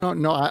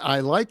No,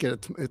 I like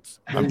it. It's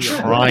I'm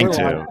trying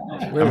to.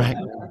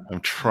 I'm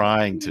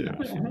trying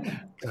to.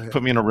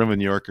 Put me in a room with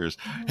New Yorkers.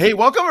 Hey,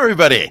 welcome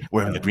everybody.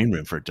 We're in the green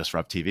room for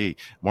Disrupt TV.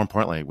 More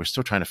importantly, we're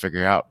still trying to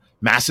figure out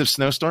massive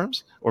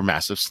snowstorms or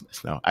massive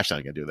snow. Actually,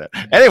 I'm not going to do that.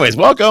 Anyways,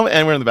 welcome.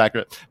 And we're in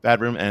the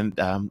bad room. And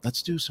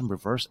let's do some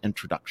reverse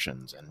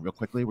introductions. And real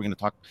quickly, we're going to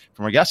talk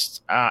from our guests.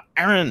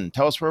 Aaron,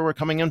 tell us where we're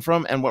coming in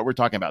from and what we're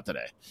talking about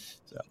today.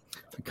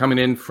 Coming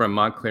in from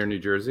Montclair, New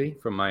Jersey,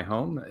 from my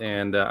home.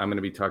 And I'm going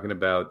to be talking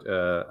about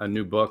a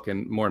new book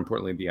and, more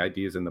importantly, the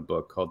ideas in the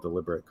book called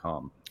Deliberate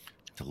Calm.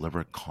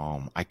 Deliberate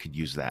Calm. I could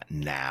use that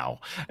now.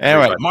 All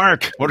right,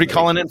 Mark, what are we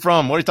calling in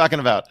from? What are you talking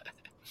about?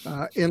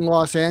 In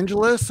Los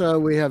Angeles,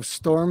 we have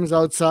storms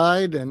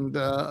outside and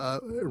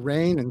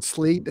rain and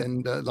sleet,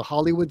 and the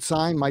Hollywood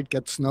sign might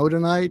get snow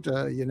tonight.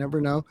 You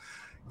never know.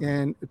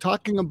 And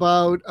talking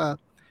about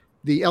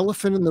the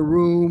elephant in the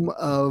room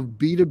of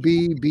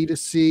B2B,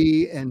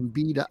 B2C, and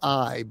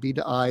B2I.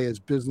 B2I is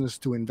business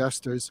to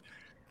investors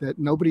that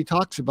nobody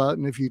talks about.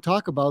 And if you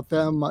talk about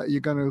them,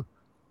 you're going to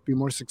be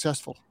more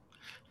successful.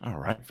 All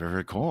right. Very,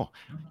 very cool.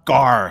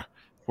 Gar,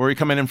 where are you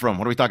coming in from?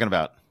 What are we talking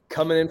about?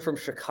 Coming in from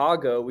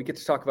Chicago, we get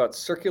to talk about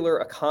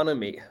circular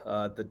economy,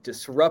 the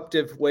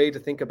disruptive way to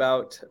think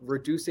about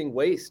reducing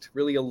waste,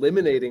 really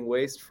eliminating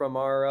waste from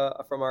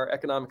our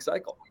economic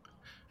cycle.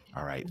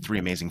 All right. Three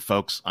amazing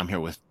folks. I'm here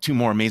with two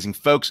more amazing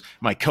folks.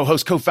 My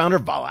co-host, co-founder,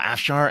 Vala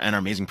Afshar, and our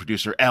amazing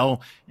producer,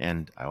 Elle.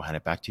 And I will hand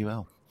it back to you,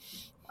 Elle.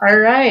 All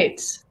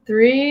right.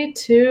 3,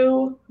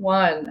 2,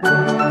 1.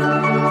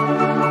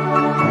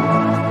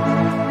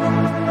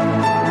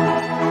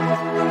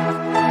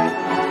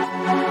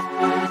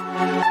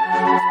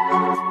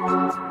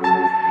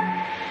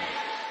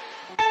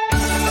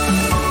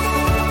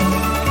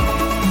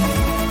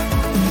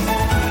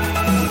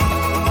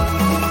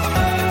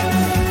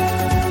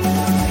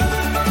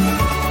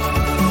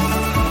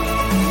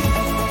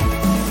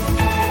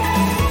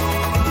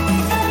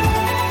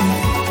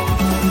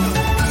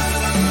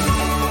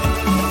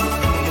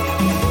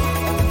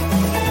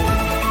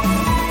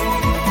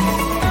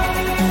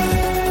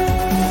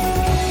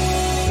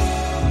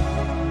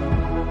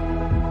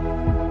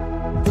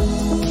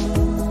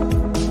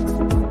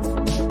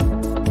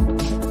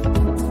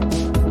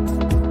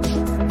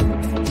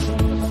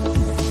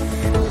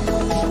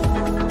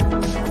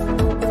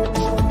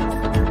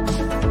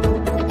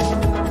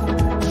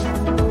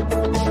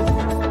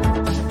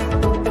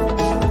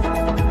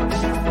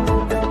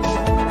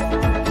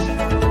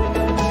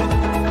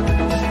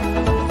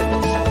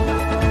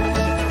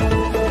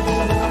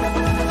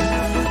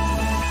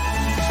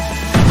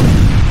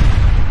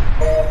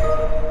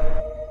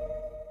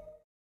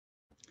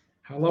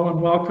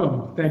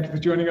 Welcome. Thank you for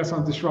joining us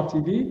on Disrupt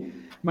TV.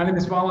 My name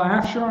is Vala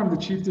Afshar. I'm the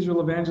Chief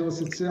Digital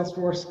Evangelist at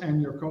Salesforce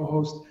and your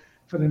co-host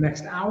for the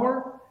next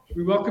hour.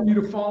 We welcome you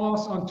to follow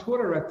us on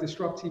Twitter at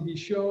Disrupt TV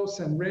Show.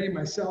 Send Ray,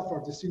 myself,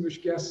 our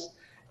distinguished guests,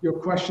 your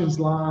questions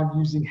live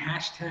using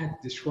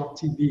hashtag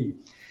Disrupt TV.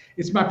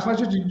 It's my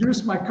pleasure to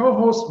introduce my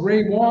co-host,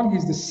 Ray Wang.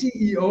 He's the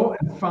CEO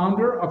and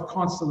founder of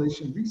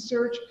Constellation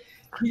Research.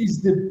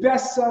 He's the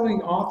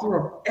best-selling author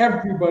of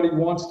Everybody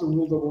Wants to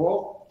Rule the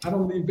World. I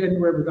don't leave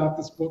anywhere without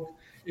this book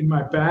in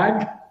my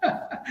bag.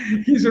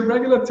 He's a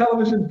regular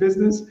television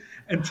business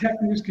and tech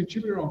news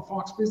contributor on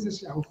Fox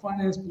Business, Yahoo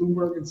Finance,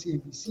 Bloomberg, and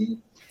CNBC.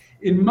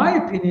 In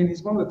my opinion,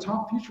 he's one of the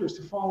top futurists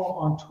to follow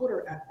on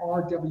Twitter at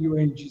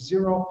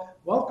RWANG0.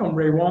 Welcome,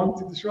 Ray Wang,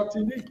 to Disrupt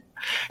TV.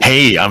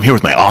 Hey, I'm here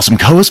with my awesome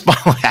co-host,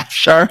 Vala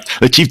Afshar,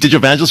 the Chief Digital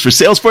Evangelist for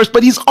Salesforce,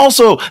 but he's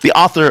also the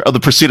author of The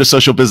Pursuit of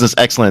Social Business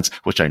Excellence,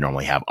 which I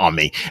normally have on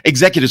me.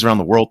 Executives around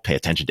the world pay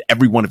attention to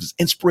every one of his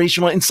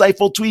inspirational,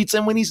 insightful tweets,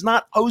 and when he's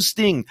not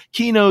hosting,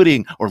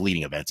 keynoting, or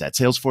leading events at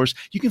Salesforce,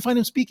 you can find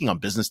him speaking on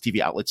business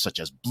TV outlets such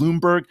as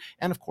Bloomberg,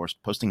 and of course,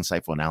 posting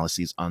insightful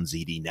analyses on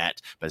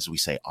ZDNet. But as we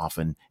say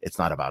often, it's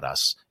not about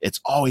us.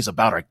 It's always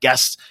about our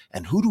guests.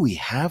 And who do we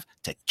have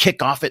to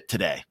kick off it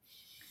today?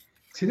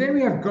 Today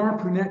we have Gar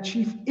Punet,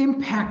 Chief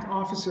Impact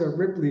Officer at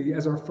Ripley,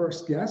 as our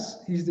first guest.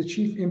 He's the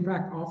Chief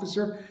Impact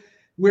Officer,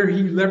 where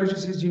he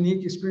leverages his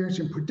unique experience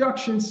in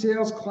production,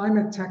 sales,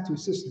 climate tech to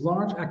assist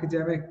large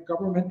academic,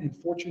 government, and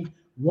Fortune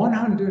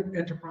 100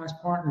 enterprise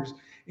partners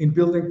in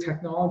building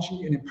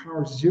technology and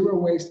empowers zero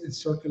waste and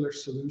circular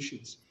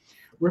solutions.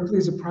 Ripley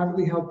is a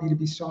privately held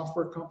B2B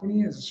software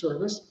company as a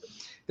service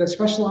that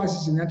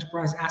specializes in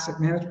enterprise asset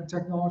management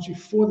technology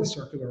for the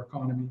circular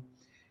economy.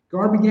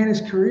 Gar began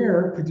his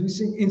career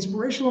producing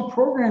inspirational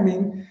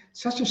programming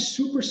such as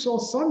Super Soul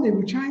Sunday,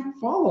 which I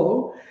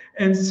follow,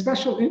 and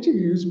special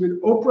interviews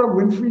with Oprah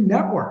Winfrey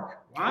Network.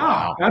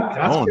 Wow,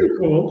 that's pretty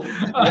cool.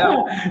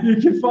 Yeah. You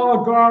can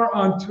follow Gar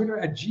on Twitter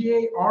at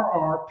GARRPUNNETT.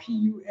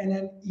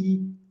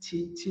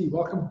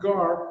 Welcome,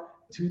 Gar,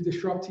 to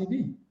Disrupt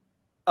TV.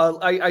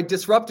 I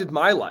disrupted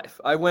my life.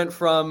 I went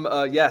from,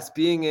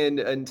 being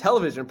in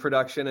television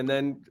production and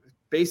then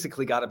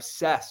basically got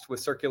obsessed with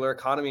circular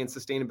economy and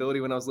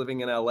sustainability when I was living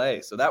in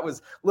LA. So that was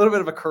a little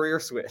bit of a career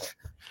switch.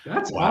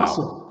 That's Wow.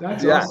 awesome.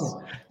 That's Yes.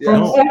 awesome. Yes.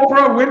 From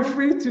Oprah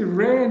Winfrey to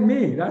Ray and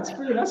me. That's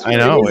pretty. I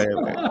know.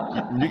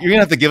 You're gonna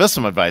have to give us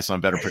some advice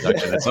on better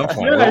production at some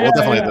point. We'll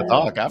definitely have to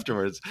talk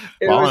afterwards.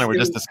 Paul and I were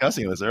just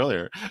discussing this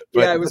earlier.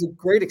 But, it was a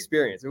great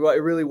experience. It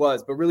really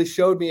was, but really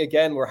showed me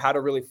again how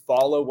to really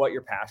follow what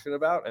you're passionate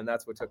about, and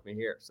that's what took me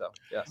here. So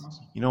yes,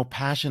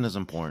 passion is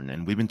important,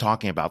 and we've been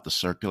talking about the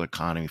circular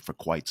economy for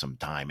quite some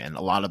time, and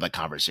a lot of the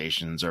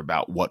conversations are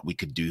about what we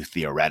could do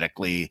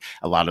theoretically.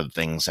 A lot of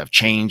things have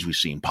changed. We've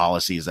seen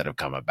policies that have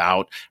come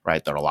about,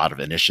 right? There are a lot of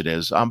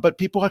initiatives, but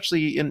people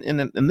actually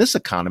in this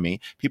economy,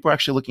 people are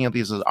actually looking at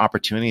these as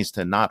opportunities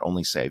to not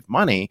only save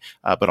money,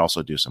 but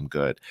also do some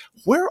good.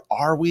 Where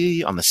are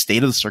we on the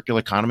state of the circular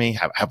economy?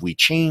 Have we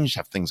changed?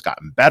 Have things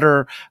gotten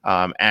better?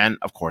 And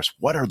of course,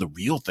 what are the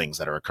real things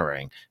that are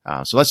occurring?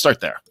 So let's start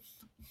there.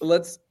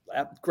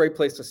 Great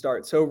place to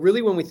start. So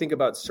really, when we think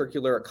about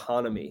circular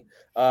economy,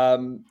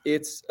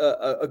 it's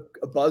a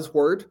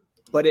buzzword,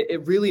 but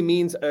it really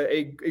means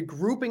a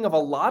grouping of a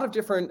lot of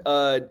different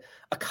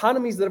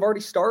economies that have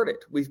already started.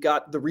 We've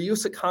got the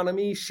reuse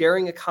economy,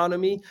 sharing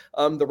economy,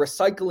 the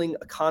recycling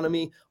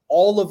economy.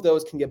 All of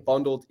those can get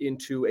bundled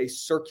into a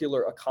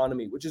circular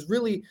economy, which is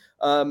really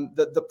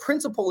the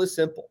principle is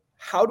simple.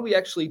 How do we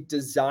actually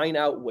design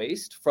out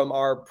waste from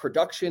our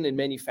production and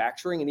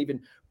manufacturing and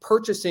even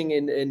purchasing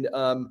and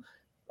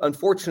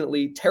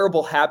unfortunately,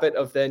 terrible habit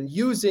of then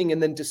using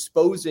and then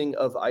disposing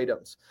of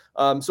items.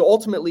 So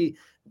ultimately,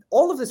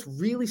 all of this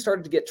really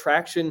started to get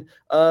traction,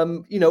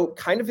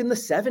 kind of in the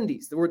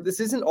 70s. This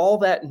isn't all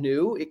that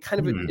new. It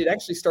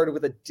actually started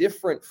with a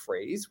different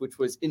phrase, which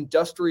was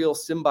industrial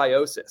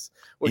symbiosis,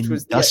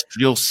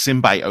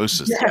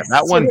 symbiosis. Yes. Yeah,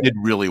 that one did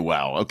really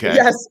well. Okay.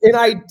 Yes, an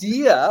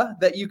idea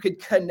that you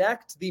could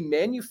connect the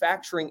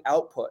manufacturing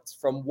outputs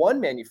from one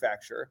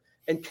manufacturer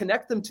and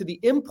connect them to the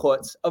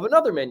inputs of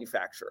another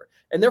manufacturer,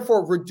 and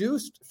therefore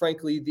reduced,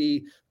 frankly,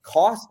 the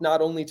cost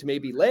not only to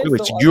maybe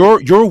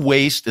landfill. Your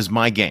waste is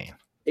my gain.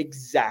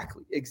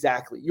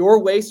 Exactly. Your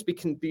waste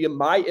can be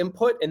my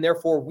input, and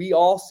therefore we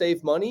all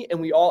save money and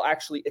we all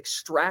actually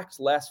extract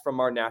less from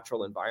our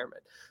natural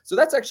environment. So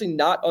that's actually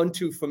not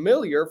unto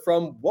familiar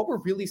from what we're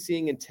really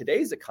seeing in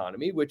today's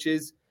economy, which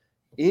is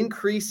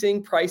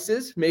increasing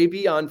prices,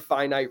 maybe on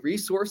finite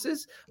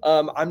resources.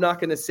 I'm not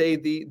going to say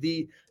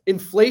the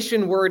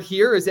inflation word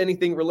here is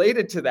anything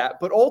related to that,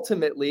 but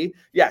ultimately,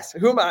 yes,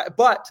 who am I?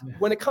 But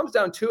when it comes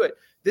down to it,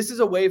 this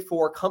is a way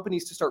for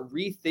companies to start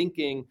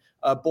rethinking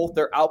both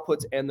their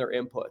outputs and their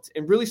inputs,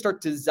 and really start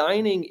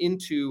designing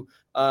into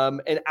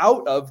and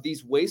out of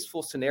these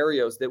wasteful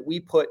scenarios that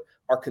we put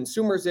our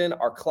consumers in,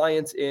 our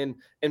clients in,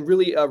 and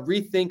really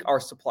rethink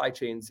our supply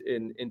chains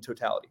in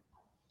totality.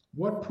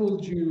 What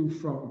pulled you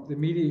from the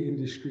media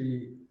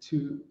industry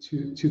to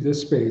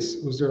this space?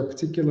 Was there a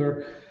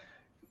particular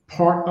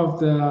part of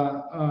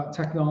the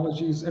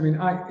technologies? I mean,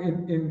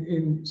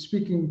 in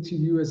speaking to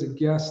you as a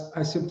guest,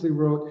 I simply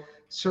wrote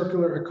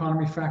circular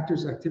economy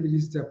factors,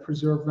 activities that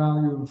preserve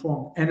value in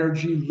form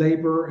energy,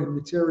 labor, and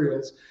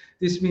materials.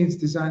 This means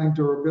designing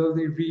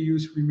durability,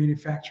 reuse,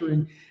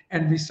 remanufacturing,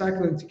 and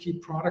recycling to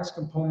keep products,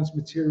 components,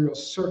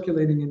 materials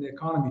circulating in the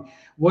economy.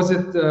 Was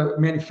it the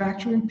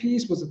manufacturing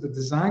piece? Was it the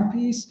design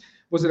piece?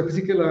 Was it a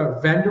particular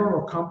vendor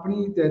or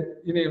company that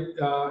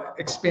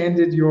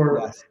expanded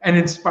and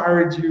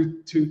inspired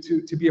you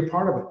to be a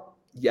part of it?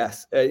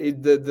 Yes,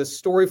 the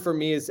story for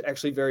me is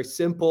actually very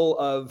simple.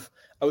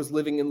 I was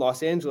living in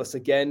Los Angeles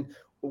again,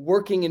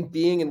 working and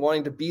being and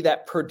wanting to be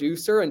that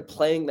producer and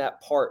playing that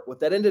part. What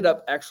that ended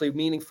up actually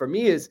meaning for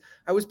me is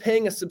I was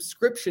paying a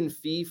subscription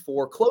fee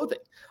for clothing.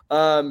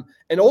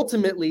 And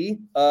ultimately,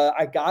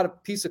 I got a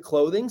piece of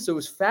clothing. So it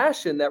was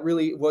fashion that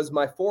really was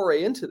my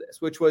foray into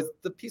this, which was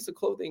the piece of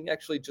clothing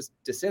actually just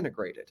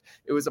disintegrated.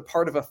 It was a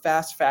part of a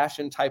fast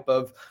fashion type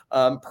of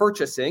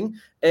purchasing.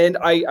 And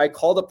I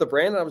called up the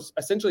brand and I was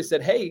essentially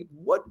said, hey,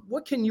 what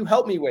can you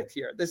help me with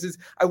here?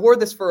 I wore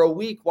this for a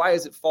week. Why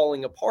is it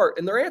falling apart?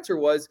 And their answer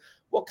was,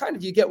 well, kind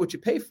of, you get what you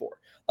pay for.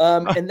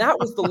 And that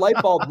was the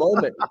light bulb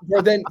moment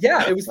where then,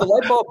 it was the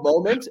light bulb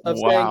moment of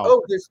saying,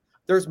 oh,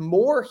 there's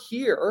more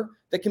here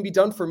that can be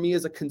done for me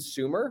as a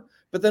consumer,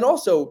 but then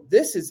also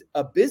this is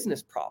a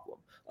business problem.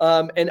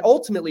 And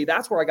ultimately,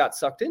 that's where I got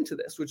sucked into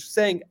this, which is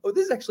saying, oh,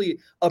 this is actually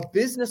a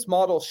business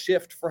model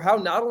shift for how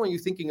not only are you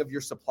thinking of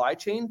your supply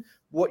chain,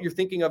 what you're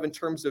thinking of in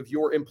terms of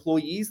your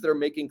employees that are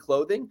making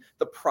clothing,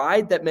 the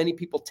pride that many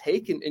people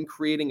take in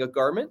creating a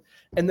garment,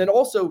 and then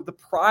also the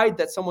pride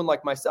that someone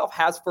like myself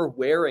has for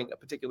wearing a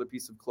particular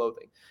piece of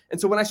clothing. And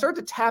so when I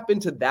started to tap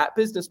into that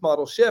business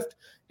model shift,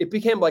 it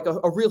became like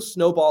a real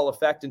snowball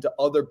effect into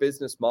other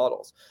business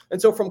models.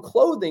 And so from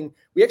clothing,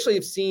 we actually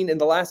have seen in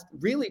the last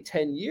really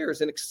 10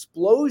 years an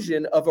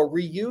explosion of a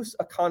reuse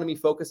economy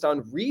focused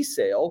on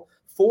resale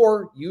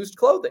for used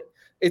clothing.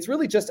 It's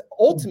really just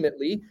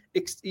ultimately,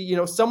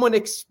 someone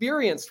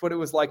experienced what it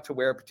was like to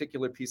wear a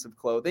particular piece of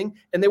clothing,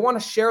 and they want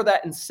to share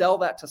that and sell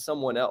that to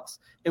someone else.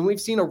 And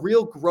we've seen a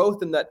real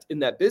growth in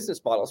that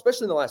business model,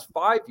 especially in the last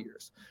 5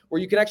 years,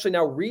 where you can actually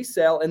now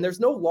resell, and there's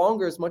no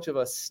longer as much of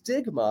a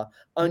stigma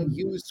on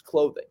used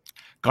clothing.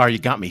 Gar, you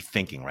got me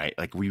thinking, right?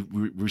 Like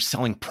we're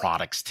selling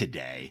products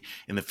today.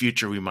 In the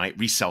future, we might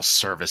resell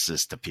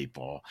services to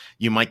people.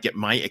 You might get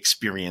my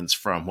experience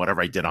from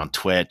whatever I did on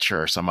Twitch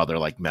or some other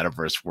like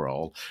metaverse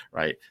world,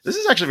 right? This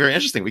is actually very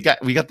interesting. We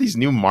got these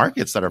new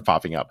markets that are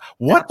popping up.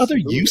 What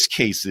Absolutely. Other use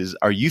cases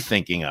are you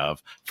thinking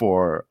of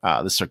for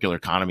the circular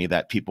economy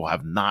that people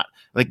have not,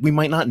 like we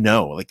might not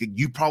know? Like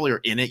you probably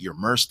are in it, you're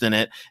immersed in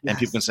it, and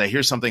people can say,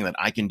 here's something that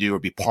I can do or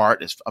be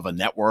part of a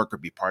network or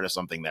be part of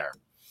something there.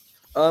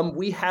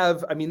 We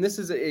have, this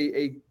is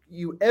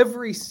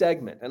every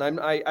segment, and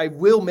I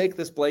will make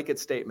this blanket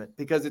statement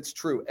because it's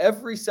true.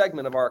 Every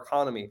segment of our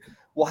economy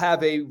will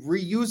have a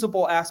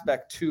reusable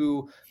aspect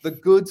to the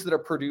goods that are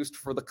produced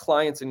for the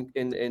clients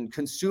and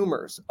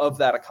consumers of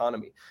that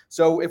economy.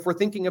 So if we're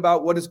thinking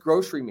about what does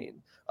grocery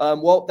mean?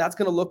 Well, that's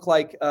going to look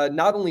like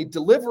not only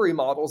delivery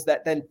models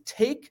that then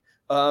take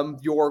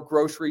your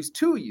groceries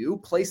to you,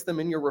 place them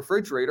in your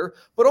refrigerator,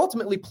 but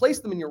ultimately place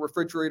them in your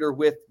refrigerator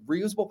with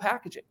reusable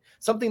packaging.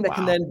 Something that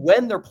can then,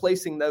 when they're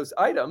placing those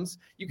items,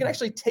 you can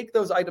actually take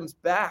those items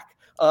back.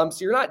 So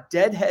you're not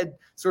deadhead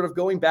sort of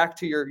going back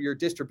to your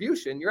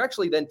distribution. You're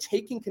actually then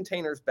taking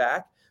containers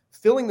back,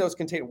 filling those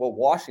containers,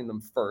 washing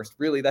them first.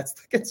 Really, that's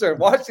the concern.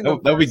 Washing them.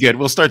 That'll be good.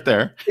 We'll start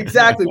there.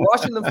 Exactly.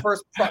 Washing them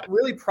first,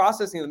 really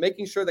processing them,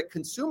 making sure that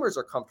consumers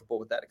are comfortable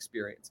with that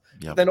experience.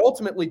 Yep. Then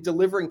ultimately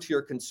delivering to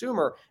your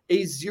consumer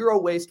a zero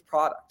waste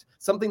product,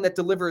 something that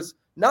delivers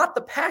not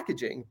the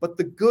packaging, but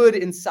the good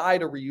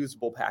inside a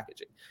reusable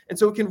packaging. And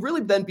so it can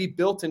really then be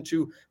built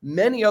into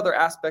many other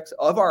aspects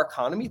of our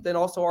economy than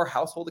also our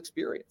household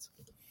experience.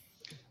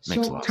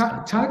 So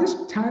tie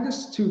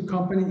this to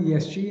company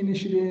ESG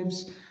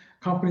initiatives,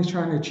 companies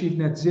trying to achieve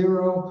net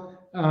zero.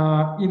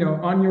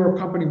 On your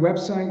company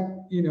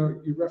website,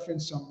 you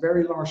reference some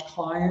very large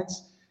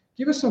clients.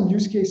 Give us some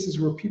use cases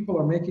where people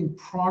are making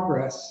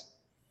progress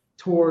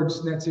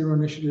towards net zero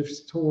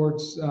initiatives,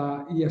 towards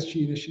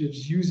ESG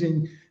initiatives,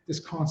 using this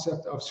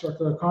concept of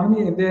circular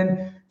economy, and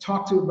then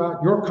talk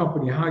about your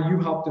company, how you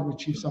help them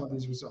achieve some of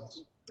these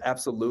results.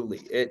 Absolutely.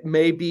 It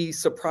may be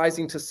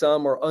surprising to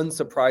some or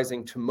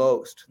unsurprising to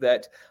most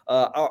that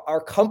our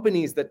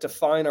companies that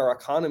define our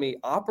economy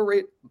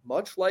operate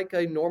much like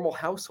a normal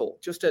household,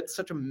 just at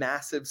such a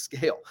massive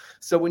scale.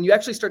 So when you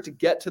actually start to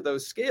get to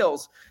those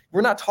scales,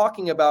 we're not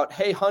talking about,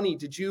 hey, honey,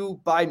 did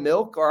you buy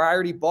milk? Or I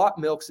already bought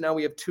milk, so now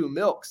we have 2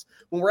 milks.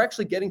 When we're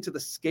actually getting to the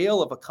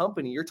scale of a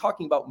company, you're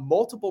talking about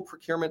multiple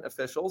procurement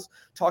officials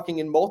talking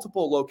in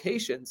multiple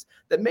locations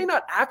that may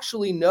not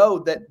actually know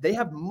that they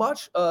have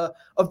much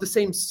of the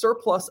same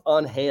surplus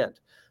on hand.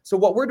 So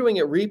what we're doing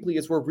at Reaply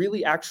is we're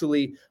really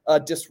actually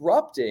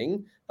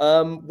disrupting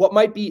what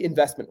might be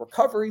investment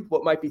recovery,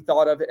 what might be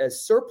thought of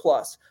as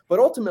surplus, but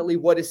ultimately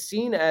what is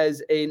seen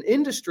as an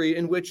industry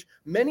in which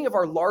many of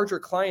our larger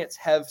clients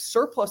have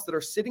surplus that are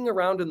sitting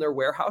around in their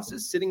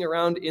warehouses, sitting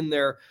around in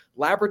their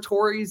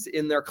laboratories,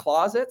 in their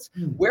closets,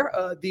 where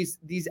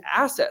these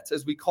assets,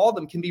 as we call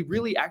them, can be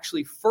really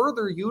actually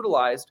further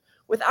utilized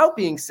without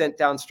being sent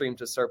downstream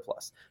to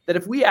surplus. That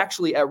if we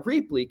actually at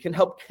Reaply can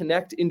help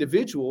connect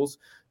individuals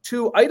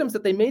to items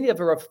that they may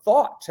never have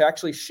thought to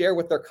actually share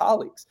with their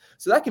colleagues.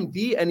 So that can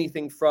be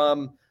anything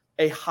from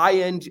a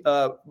high-end,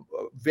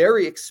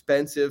 very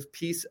expensive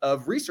piece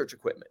of research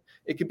equipment.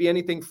 It could be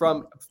anything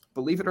from,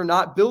 believe it or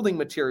not, building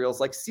materials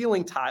like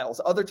ceiling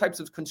tiles, other types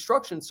of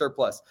construction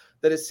surplus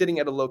that is sitting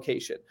at a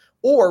location.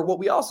 Or what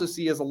we also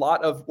see is a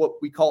lot of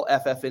what we call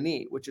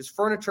FF&E, which is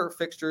furniture,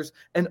 fixtures,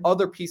 and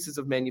other pieces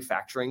of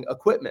manufacturing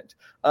equipment.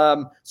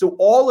 So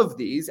all of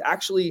these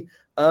actually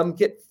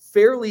get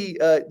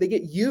they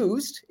get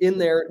used in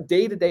their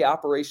day-to-day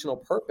operational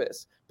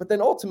purpose. But then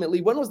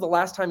ultimately, when was the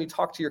last time you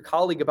talked to your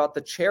colleague about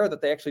the chair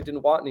that they actually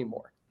didn't want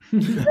anymore?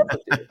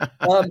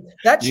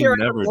 That chair,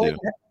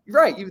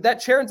 that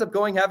chair ends up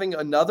having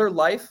another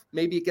life.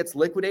 Maybe it gets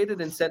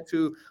liquidated and sent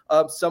to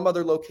some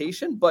other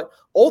location. But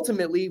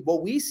ultimately,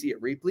 what we see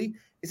at Reaply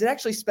is it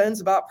actually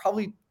spends about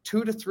probably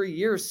 2 to 3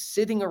 years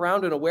sitting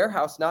around in a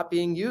warehouse not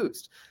being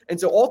used. And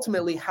so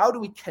ultimately, how do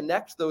we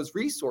connect those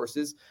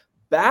resources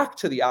back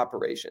to the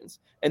operations?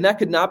 And that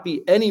could not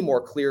be any more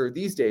clear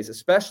these days,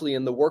 especially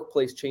in the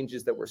workplace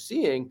changes that we're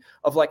seeing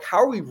of like, how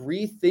are we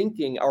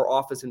rethinking our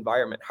office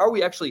environment? How are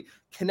we actually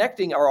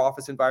connecting our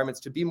office environments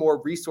to be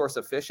more resource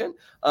efficient?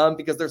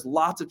 Because there's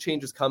lots of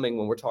changes coming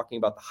when we're talking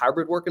about the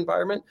hybrid work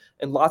environment,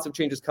 and lots of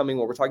changes coming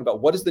when we're talking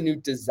about what does the new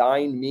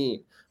design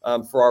mean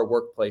for our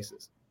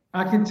workplaces.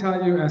 I can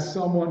tell you, as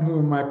someone who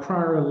in my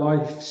prior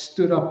life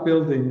stood up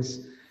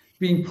buildings,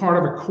 being part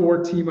of a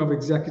core team of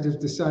executives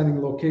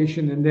deciding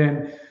location and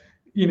then,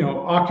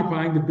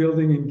 occupying the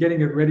building and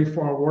getting it ready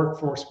for our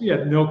workforce, we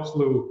had no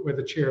clue where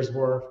the chairs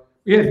were.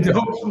 We had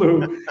no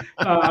clue.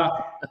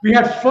 We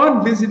had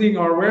fun visiting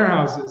our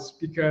warehouses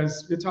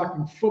because we're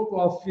talking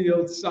football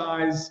field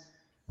size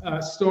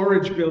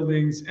storage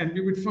buildings, and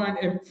we would find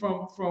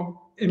from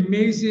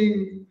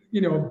amazing,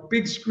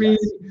 big screen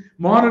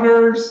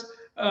monitors,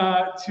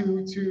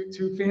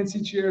 to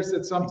fancy chairs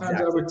that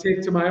sometimes I would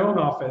take to my own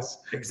office.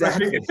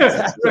 Exactly.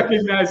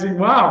 Recognizing,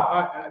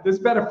 wow, there's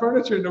better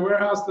furniture in the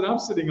warehouse that I'm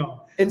sitting on.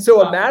 And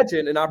so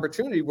imagine an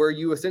opportunity where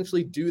you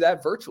essentially do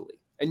that virtually,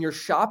 and you're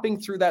shopping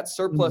through that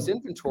surplus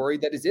inventory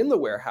that is in the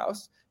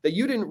warehouse that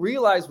you didn't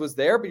realize was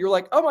there, but you're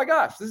like, oh my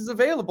gosh, this is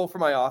available for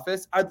my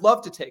office. I'd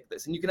love to take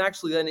this. And you can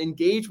actually then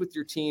engage with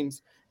your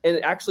teams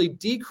and actually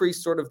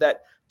decrease sort of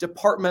that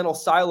departmental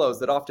silos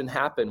that often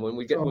happen when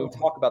we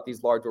talk about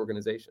these large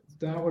organizations.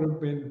 That would have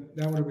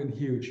been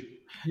huge.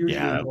 Hugely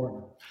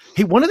important.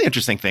 Hey, one of the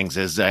interesting things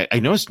is I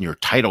noticed in your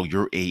title,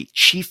 you're a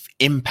chief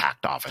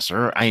impact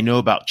officer. I know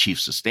about chief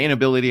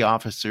sustainability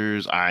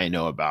officers. I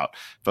know about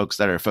folks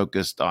that are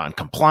focused on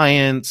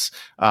compliance.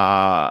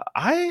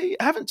 I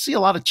haven't seen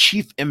a lot of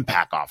chief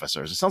impact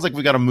officers. It sounds like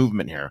we got a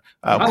movement here.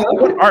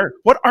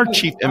 What are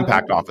chief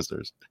impact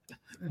officers?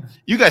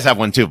 You guys have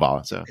one too,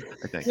 Vala. So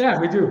I think. Yeah,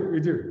 we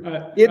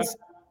do.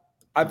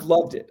 I've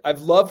loved it. I've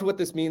loved what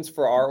this means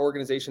for our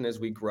organization as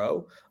we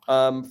grow.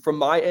 From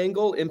my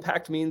angle,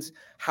 impact means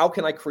how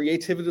can I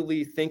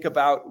creatively think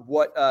about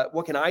what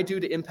can I do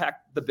to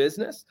impact the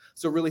business?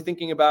 So really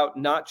thinking about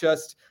not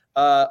just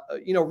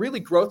really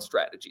growth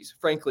strategies,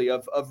 frankly,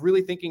 of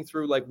really thinking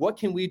through like what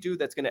can we do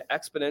that's going to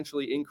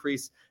exponentially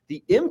increase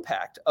the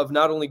impact of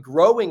not only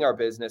growing our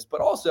business,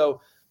 but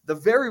also the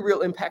very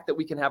real impact that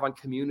we can have on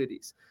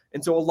communities.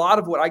 And so a lot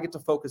of what I get to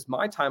focus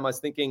my time on is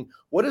thinking,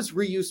 what does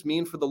reuse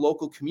mean for the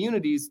local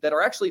communities that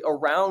are actually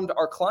around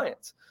our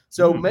clients?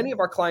 So many of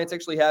our clients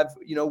actually have,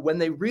 when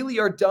they really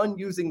are done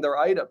using their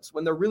items,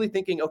 when they're really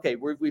thinking, okay,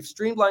 we've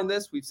streamlined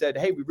this, we've said,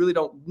 hey, we really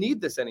don't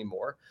need this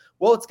anymore.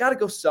 Well, it's got to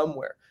go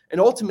somewhere. And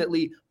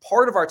ultimately,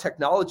 part of our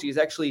technology is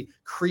actually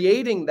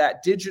creating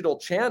that digital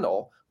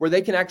channel where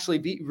they can actually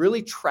be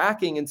really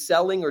tracking and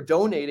selling or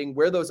donating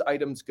where those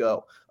items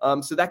go.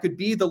 So that could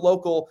be the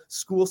local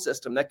school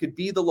system, that could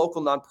be the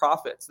local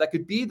nonprofits, that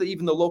could be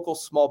even the local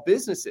small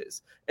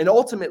businesses, and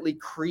ultimately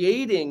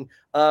creating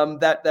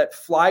that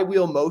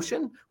flywheel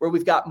motion where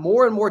we've got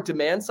more and more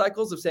demand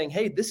cycles of saying,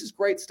 hey, this is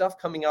great stuff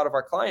coming out of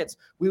our clients.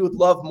 We would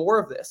love more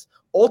of this.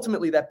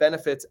 Ultimately, that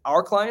benefits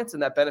our clients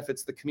and that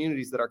benefits the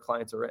communities that our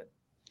clients are in.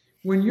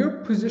 When you're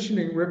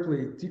positioning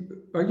Ripley,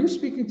 are you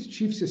speaking to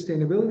chief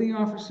sustainability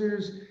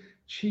officers,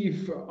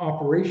 chief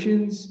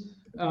operations?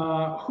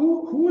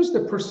 Who is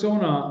the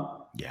persona?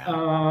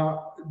 And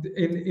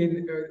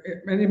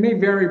it may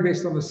vary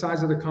based on the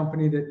size of the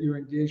company that you're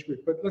engaged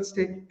with, but let's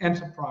take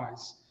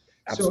enterprise.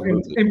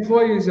 Absolutely. So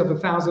employees of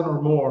 1,000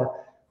 or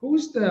more,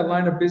 who's the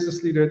line of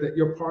business leader that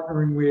you're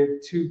partnering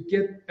with to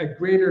get a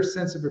greater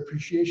sense of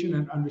appreciation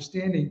and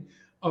understanding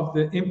of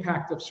the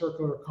impact of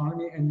circular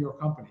economy and your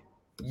company?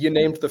 You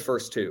named the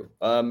first two.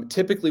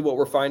 Typically what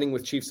we're finding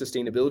with chief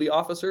sustainability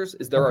officers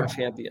is there are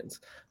champions.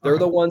 They're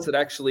the ones that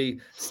actually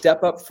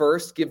step up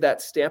first, give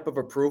that stamp of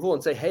approval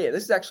and say, hey,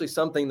 this is actually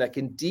something that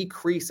can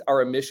decrease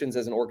our emissions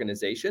as an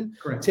organization.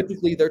 Correct.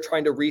 Typically they're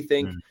trying to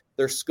rethink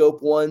their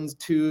scope 1,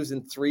 2,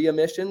 and 3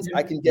 emissions.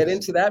 I can get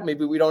into that.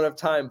 Maybe we don't have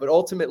time, but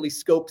ultimately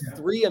scope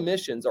 3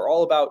 emissions are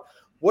all about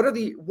what are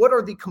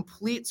the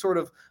complete sort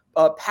of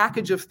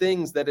package of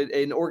things that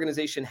an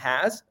organization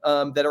has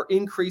that are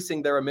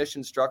increasing their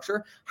emission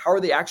structure. How are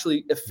they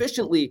actually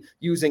efficiently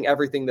using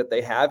everything that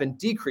they have and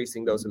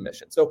decreasing those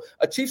emissions? So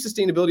a chief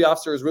sustainability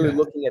officer is really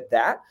looking at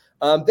that.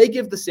 They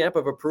give the stamp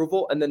of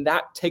approval, and then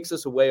that takes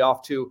us away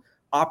off to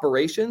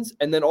operations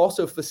and then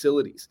also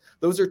facilities.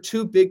 Those are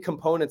two big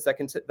components that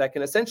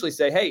can essentially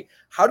say, hey,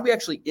 how do we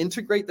actually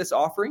integrate this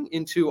offering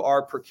into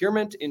our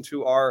procurement,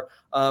 into our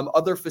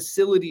other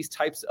facilities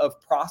types of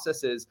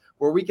processes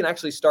where we can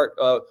actually start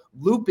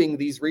looping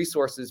these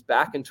resources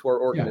back into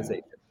our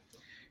organization.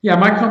 Yeah,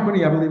 my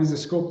company, I believe, is a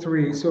scope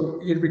 3. So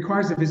it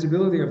requires the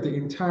visibility of the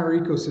entire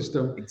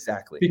ecosystem.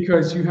 Exactly.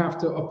 Because you have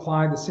to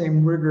apply the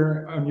same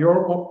rigor on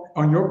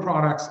your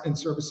products and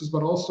services,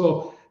 but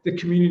also the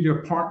community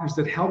of partners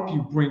that help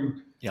you bring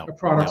a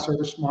product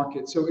service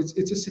market. So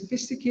it's a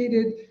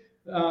sophisticated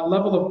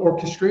level of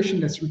orchestration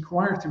that's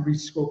required to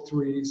reach scope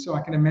 3. So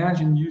I can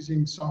imagine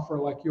using software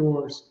like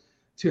yours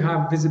to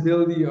have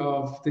visibility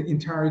of the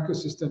entire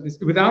ecosystem.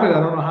 Without it, I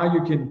don't know how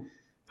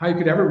you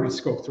could ever reach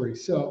scope 3.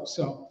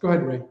 So go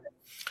ahead, Ray.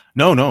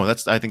 No,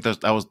 I think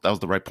that was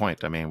the right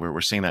point. I mean,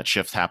 we're seeing that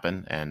shift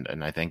happen,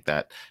 and I think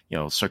that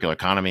circular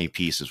economy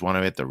piece is one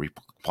of it. The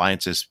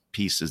compliances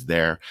piece is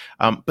there,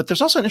 but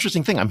there's also an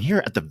interesting thing. I'm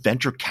here at the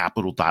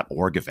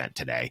venturecapital.org event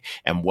today,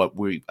 and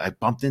I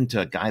bumped into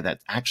a guy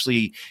that's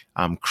actually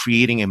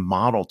creating a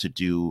model to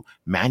do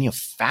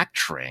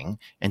manufacturing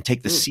and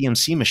take the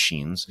CNC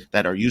machines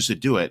that are used to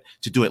do it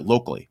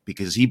locally,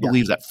 because he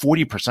believes that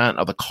 40%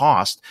 of the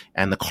cost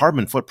and the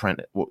carbon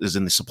footprint is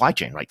in the supply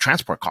chain, right?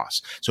 Transport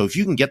costs. So if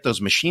you can get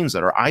those machines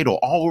that are idle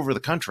all over the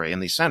country in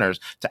these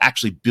centers to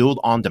actually build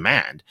on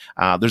demand,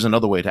 there's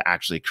another way to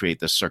actually create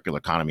this circular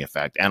economy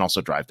effect and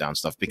also drive down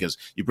stuff, because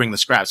you bring the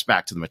scraps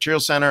back to the material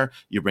center,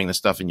 you bring the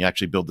stuff and you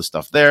actually build the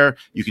stuff there.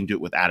 You can do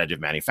it with additive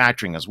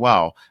manufacturing as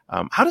well.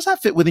 How does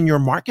that fit within your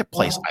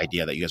marketplace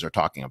idea that you guys are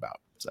talking about?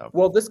 So,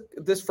 well,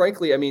 this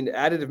frankly, I mean,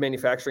 additive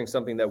manufacturing is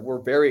something that we're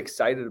very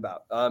excited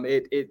about.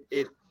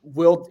 It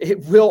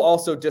will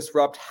also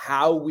disrupt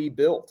how we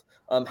build,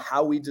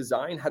 how we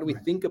design, how do we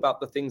think about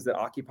the things that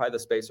occupy the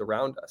space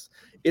around us.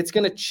 It's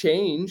going to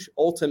change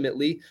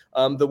ultimately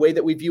the way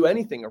that we view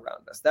anything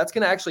around us. That's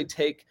going to actually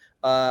take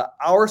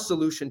our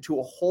solution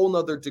to a whole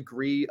nother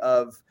degree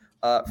of,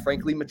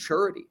 frankly,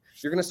 maturity.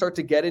 You're going to start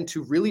to get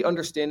into really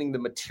understanding the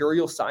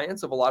material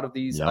science of a lot of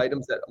these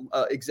items that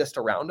exist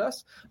around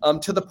us,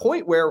 to the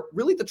point where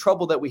really the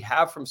trouble that we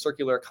have from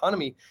circular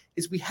economy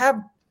is we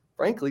have,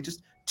 frankly,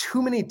 just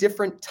too many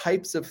different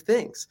types of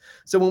things.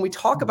 So when we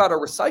talk about a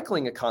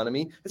recycling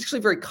economy, it's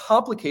actually very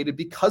complicated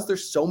because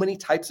there's so many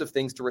types of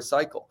things to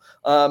recycle.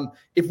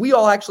 If we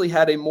all actually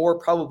had a more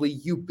probably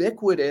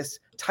ubiquitous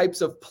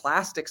types of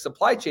plastic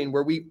supply chain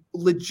where we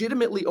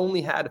legitimately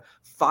only had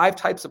 5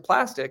 types of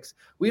plastics,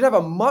 we'd have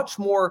a much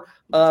more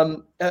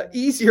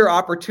easier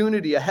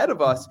opportunity ahead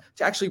of us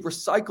to actually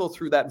recycle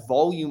through that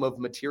volume of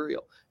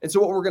material. And so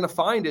what we're going to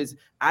find is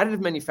additive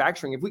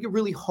manufacturing, if we could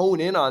really hone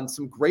in on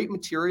some great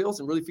materials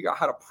and really figure out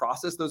how to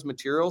process those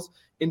materials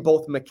in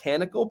both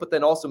mechanical, but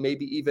then also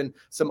maybe even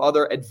some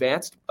other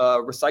advanced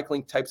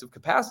recycling types of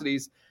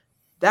capacities,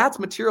 that's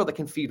material that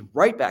can feed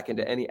right back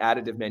into any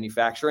additive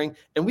manufacturing.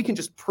 And we can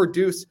just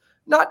produce,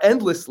 not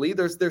endlessly,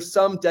 there's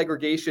some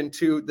degradation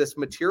to this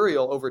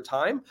material over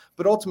time,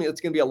 but ultimately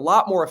it's going to be a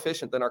lot more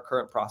efficient than our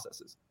current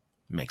processes.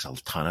 Makes a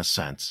ton of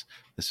sense.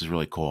 This is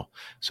really cool.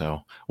 So,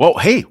 well,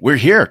 hey, we're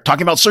here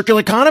talking about circular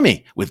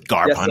economy with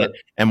Gar Punnett,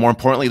 and more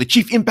importantly, the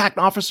Chief Impact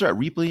Officer at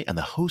Reaply and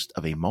the host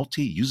of a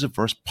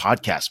multi-userverse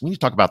podcast. We need to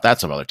talk about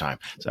that some other time.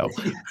 So,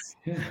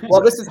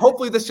 well,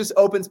 hopefully this just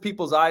opens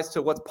people's eyes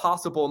to what's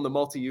possible in the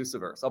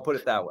multi-userverse. I'll put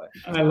it that way.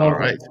 I love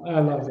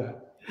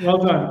that. Well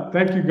done.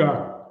 Thank you,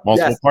 Gar.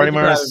 Multiple party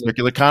members,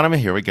 circular economy.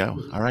 Here we go.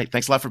 All right.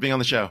 Thanks a lot for being on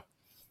the show.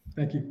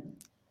 Thank you.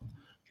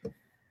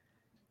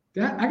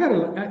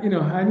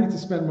 I need to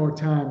spend more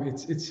time.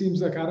 It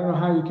seems like I don't know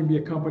how you can be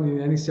a company in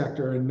any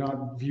sector and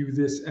not view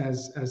this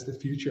as the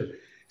future.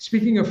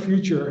 Speaking of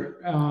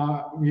future,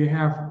 we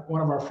have one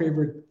of our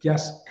favorite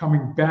guests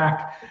coming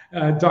back,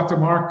 Dr.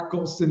 Mark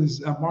Goldston's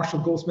Marshall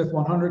Goldsmith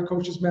 100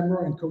 Coaches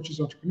Member and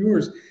Coaches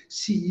Entrepreneurs,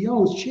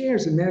 CEOs,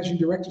 chairs, and managing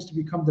directors to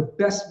become the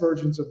best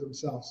versions of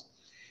themselves.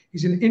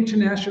 He's an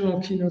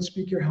international keynote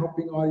speaker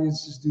helping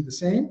audiences do the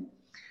same.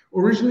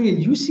 Originally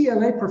a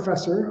UCLA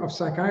professor of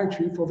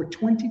psychiatry for over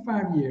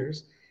 25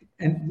 years,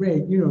 and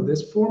Ray, you know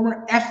this,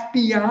 former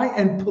FBI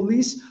and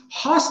police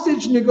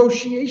hostage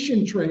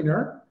negotiation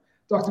trainer,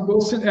 Dr.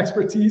 Goldston's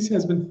expertise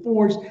has been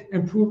forged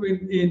and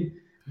proven in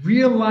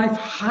real-life,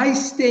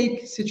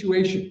 high-stake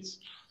situations,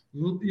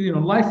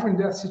 life and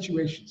death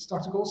situations.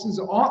 Dr. Goldston is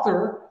the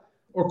author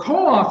or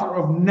co-author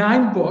of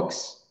 9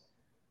 books.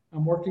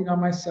 I'm working on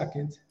my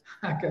second.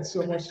 I got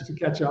so much to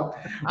catch up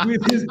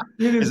with his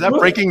Is that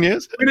book, breaking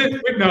news?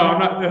 No, I'm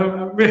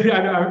not.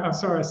 I'm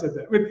sorry I said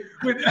that. With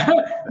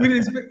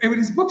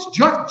his books,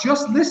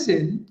 Just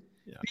Listen,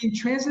 being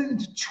translated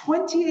into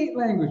 28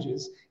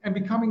 languages and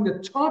becoming the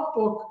top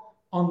book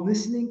on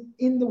listening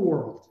in the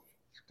world.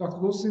 Dr.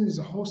 Goldston is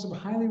a host of a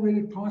highly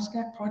rated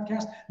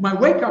podcast, My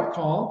Wake Up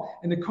Call,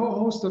 and the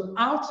co-host of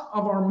Out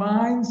of Our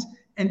Minds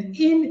and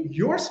In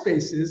Your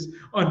Spaces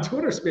on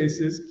Twitter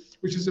Spaces,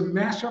 which is a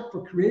mashup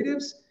for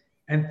creatives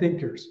and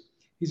thinkers.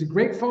 He's a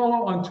great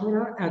follow on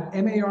Twitter at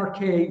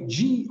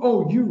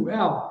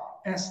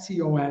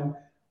MarkGoulston.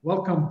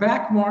 Welcome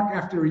back, Mark,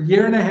 after a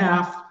year and a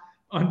half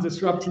on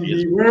Disrupt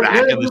TV. We're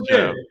back in the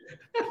show.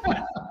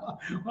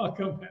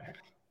 Welcome back.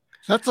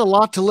 That's a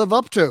lot to live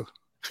up to.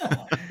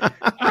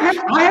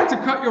 I had to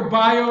cut your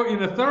bio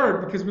in a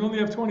third because we only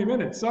have 20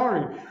 minutes.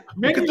 Sorry.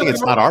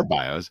 It's not our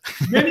bios.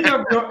 Many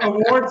of the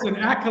awards and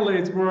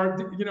accolades were, on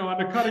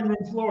the cutting room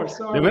floor.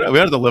 Sorry. We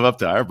had to live up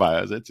to our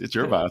bios. It's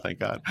your bio, thank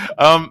God.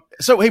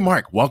 So, hey,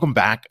 Mark, welcome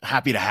back.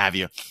 Happy to have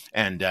you.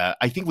 And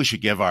I think we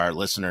should give our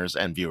listeners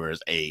and viewers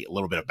a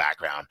little bit of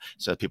background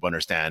so that people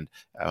understand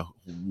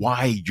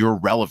why you're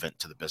relevant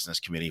to the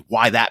business community,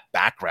 why that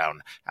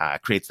background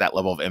creates that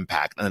level of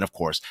impact, and then, of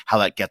course, how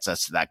that gets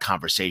us to that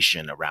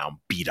conversation around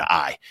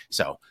B2I.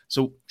 So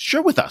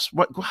share with us,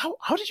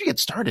 how did you get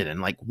started,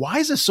 and why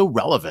is this so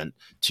relevant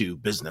to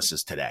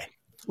businesses today?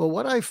 Well,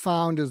 what I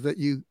found is that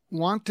you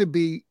want to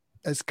be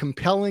as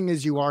compelling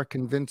as you are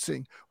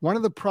convincing. One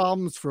of the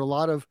problems for a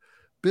lot of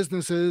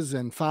businesses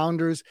and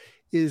founders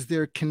is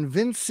they're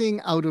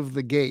convincing out of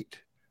the gate.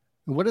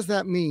 And what does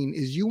that mean?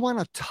 Is you want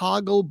to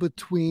toggle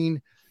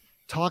between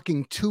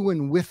talking to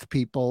and with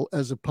people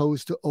as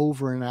opposed to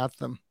over and at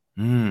them.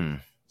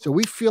 So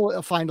we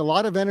find a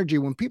lot of energy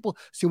when people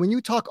see, when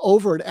you talk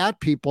over and at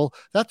people,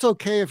 that's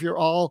okay if you're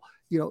all,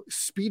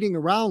 speeding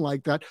around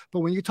like that.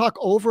 But when you talk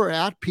over and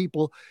at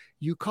people,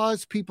 you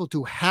cause people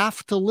to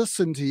have to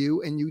listen to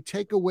you, and you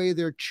take away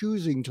their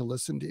choosing to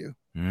listen to you.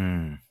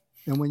 And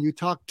when you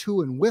talk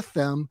to and with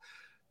them,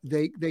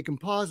 they can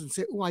pause and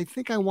say, oh, I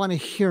think I want to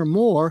hear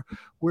more.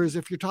 Whereas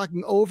if you're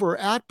talking over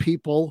at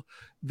people,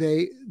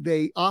 they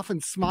often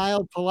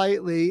smile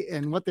politely,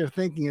 and what they're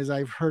thinking is,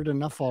 I've heard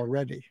enough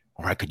already.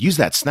 or I could use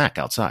that snack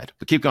outside.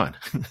 But keep going.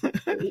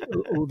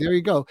 Oh, there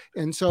you go.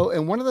 And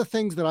one of the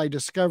things that I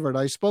discovered,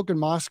 I spoke in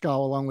Moscow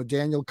along with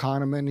Daniel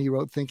Kahneman. He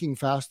wrote Thinking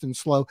Fast and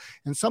Slow.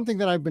 And something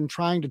that I've been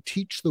trying to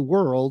teach the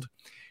world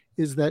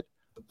is that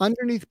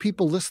underneath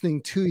people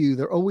listening to you,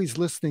 they're always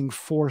listening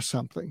for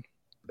something.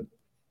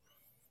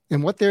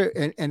 And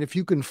and if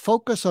you can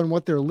focus on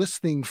what they're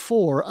listening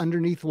for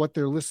underneath what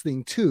they're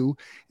listening to,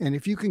 and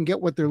if you can get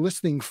what they're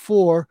listening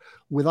for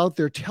without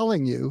their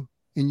telling you,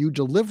 and you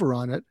deliver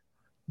on it,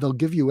 they'll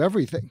give you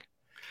everything.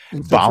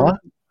 And so Vala?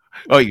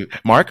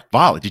 Mark,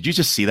 Vala, did you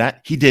just see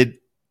that? He did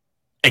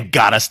and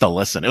got us to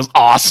listen. It was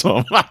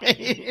awesome.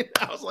 I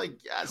was like,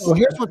 yes. Well,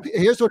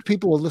 here's what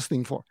people are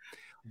listening for.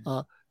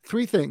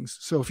 3 things.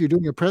 So if you're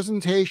doing a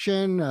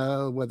presentation,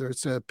 whether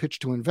it's a pitch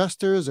to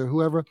investors or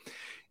whoever,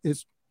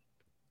 is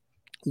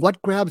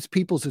what grabs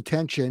people's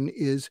attention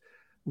is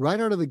right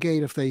out of the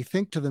gate. If they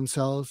think to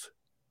themselves,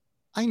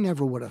 I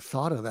never would have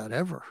thought of that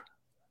ever.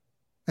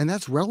 And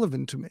that's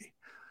relevant to me.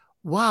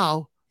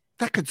 Wow,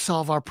 that could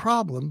solve our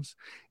problems.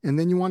 And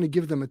then you want to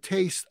give them a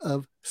taste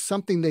of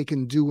something they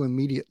can do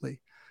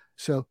immediately.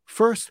 So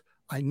first,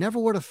 I never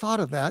would have thought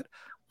of that.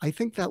 I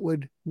think that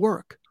would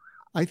work.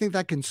 I think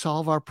that can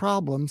solve our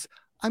problems.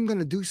 I'm going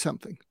to do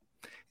something.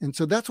 And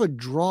so that's what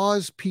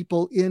draws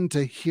people in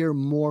to hear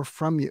more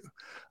from you.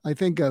 I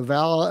think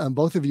Val and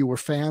both of you were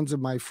fans of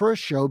my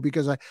first show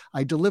because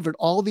I delivered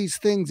all these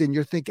things and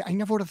you're thinking, I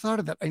never would have thought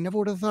of that. I never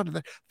would have thought of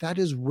that. That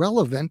is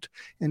relevant,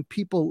 and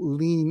people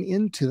lean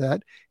into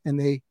that and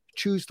they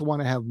choose to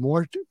want to have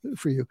more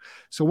for you.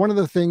 So one of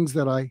the things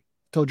that I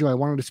told you I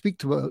wanted to speak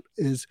to about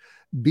is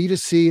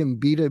B2C and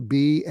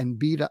B2B and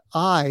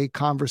B2I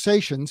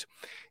conversations.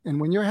 And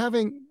when you're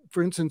having,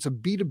 for instance, a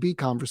B2B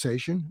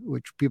conversation,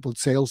 which people at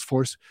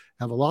Salesforce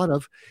have a lot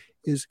of,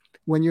 is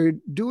when you're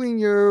doing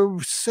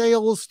your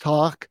sales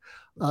talk,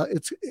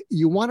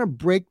 you want to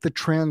break the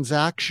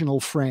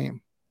transactional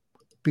frame,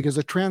 because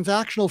a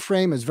transactional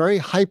frame is very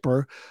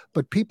hyper,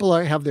 but people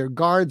have their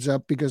guards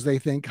up because they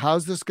think,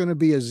 how's this going to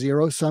be a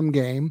zero-sum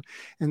game?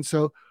 And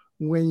so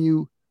when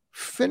you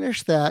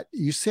finish that,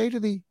 you say to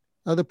the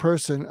other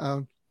person,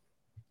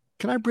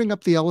 can I bring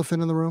up the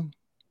elephant in the room?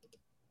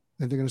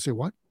 And they're going to say,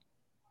 what?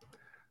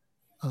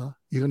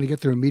 You're going to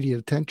get their immediate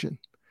attention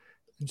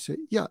and say,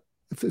 yeah,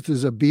 if this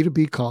is a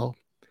B2B call,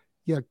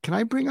 yeah, can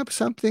I bring up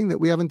something that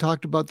we haven't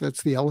talked about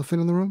that's the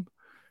elephant in the room?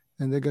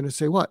 And they're going to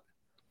say, what?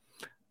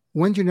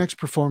 When's your next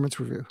performance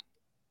review?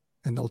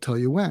 And they'll tell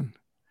you when.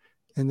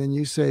 And then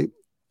you say,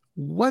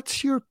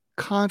 what's your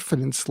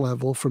confidence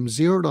level from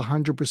 0 to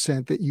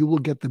 100% that you will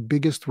get the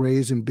biggest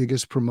raise and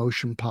biggest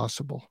promotion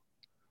possible?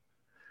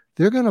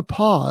 They're going to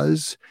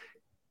pause.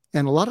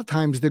 And a lot of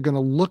times they're going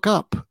to look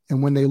up.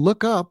 And when they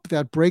look up,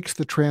 that breaks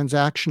the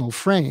transactional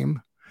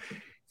frame.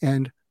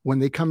 And when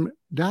they come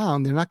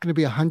down, they're not going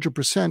to be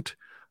 100%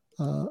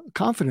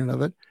 confident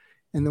of it.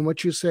 And then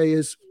what you say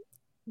is,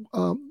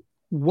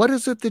 what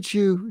is it that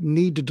you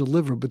need to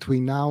deliver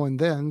between now and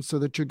then so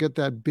that you get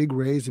that big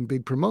raise and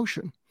big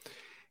promotion?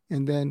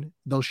 And then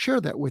they'll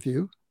share that with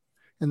you.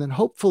 And then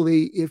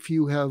hopefully, if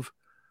you have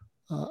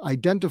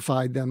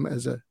identified them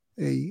as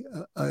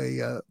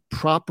a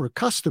proper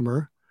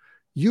customer,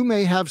 you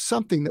may have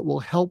something that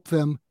will help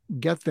them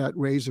get that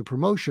raise or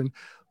promotion.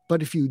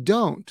 But if you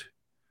don't,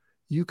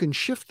 you can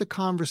shift the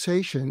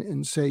conversation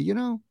and say, you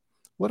know,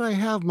 what I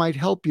have might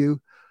help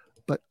you,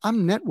 but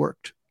I'm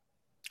networked.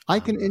 I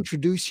can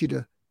introduce you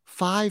to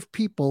 5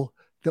 people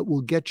that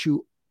will get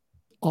you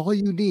all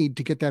you need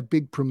to get that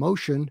big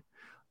promotion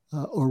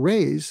or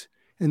raise.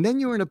 And then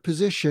you're in a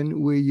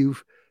position where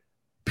you've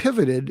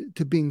pivoted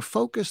to being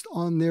focused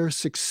on their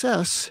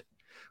success,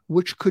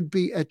 which could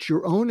be at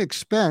your own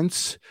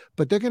expense,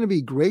 but they're going to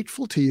be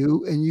grateful to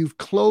you, and you've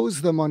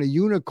closed them on a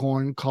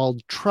unicorn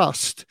called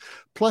trust.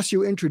 Plus,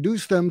 you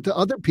introduce them to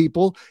other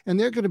people, and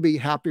they're going to be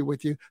happy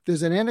with you.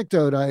 There's an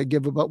anecdote I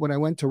give about when I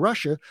went to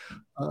Russia.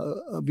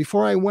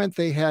 Before I went,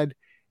 they had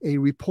a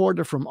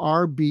reporter from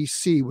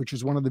RBC, which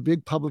is one of the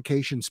big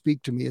publications,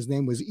 speak to me. His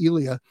name was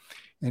Ilya.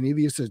 And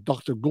Ilya says,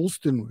 Dr.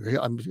 Goulston,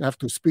 I have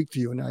to speak to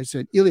you. And I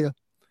said, Ilya,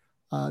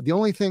 the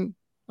only thing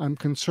I'm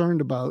concerned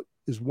about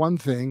is one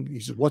thing. He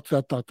said, what's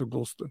that, Dr.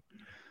 Goulston?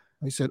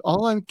 I said,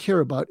 all I care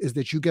about is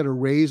that you get a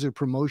raise or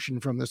promotion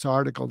from this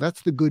article.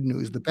 That's the good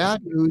news. The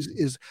bad news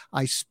is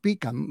I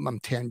speak, I'm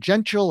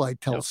tangential. I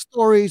tell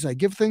stories, I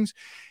give things.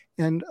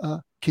 And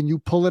can you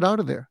pull it out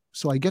of there?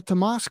 So I get to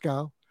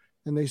Moscow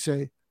and they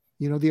say,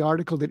 you know, the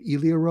article that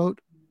Ilya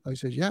wrote? I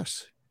said,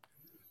 yes.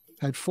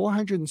 Had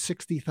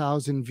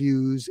 460,000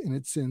 views, and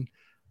it's in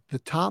the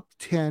top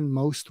 10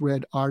 most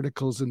read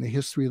articles in the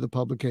history of the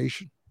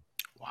publication.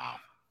 Wow.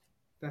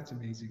 That's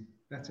amazing.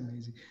 That's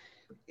amazing.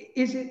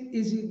 Is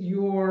it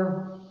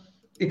your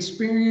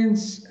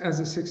experience as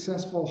a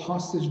successful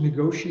hostage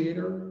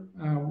negotiator,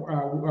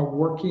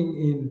 working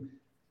in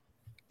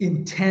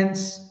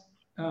intense,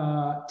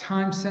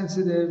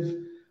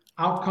 time-sensitive,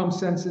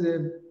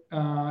 outcome-sensitive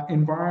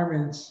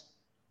environments,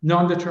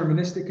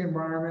 non-deterministic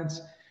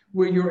environments,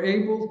 where you're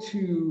able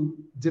to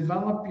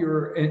develop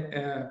your,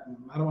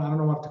 I don't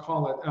know what to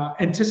call it,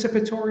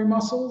 anticipatory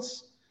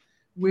muscles,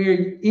 where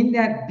in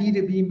that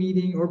B2B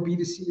meeting or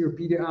B2C or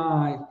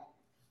B2I,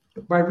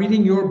 by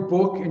reading your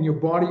book and your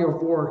body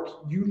of work,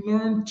 you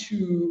learn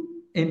to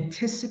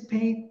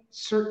anticipate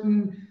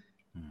certain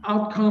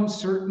outcomes,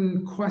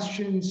 certain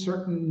questions,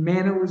 certain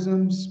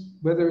mannerisms,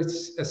 whether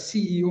it's a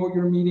CEO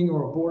you're meeting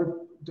or a board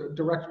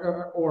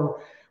director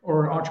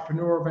or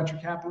entrepreneur or venture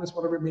capitalist,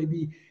 whatever it may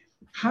be.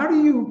 How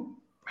do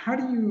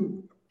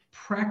you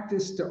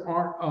practice the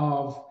art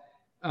of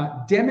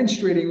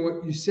demonstrating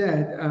what you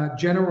said,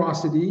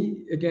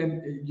 generosity?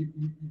 Again,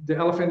 the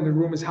elephant in the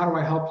room is, how do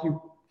I help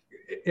you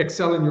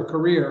excel in your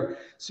career?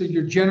 So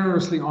you're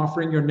generously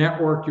offering your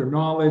network, your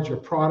knowledge, your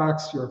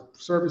products, your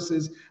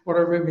services,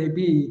 whatever it may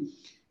be.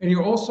 And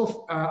you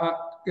also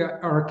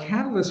are a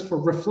catalyst for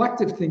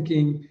reflective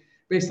thinking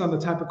based on the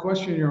type of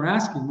question you're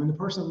asking. When the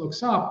person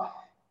looks up,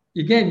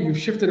 again, you've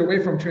shifted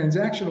away from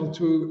transactional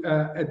to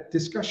a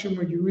discussion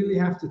where you really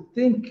have to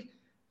think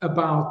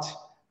about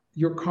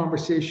your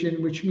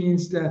conversation, which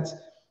means that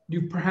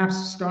you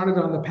perhaps started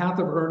on the path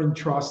of earning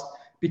trust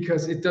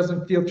because it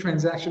doesn't feel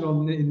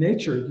transactional in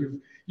nature.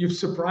 You've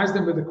surprised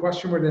them with a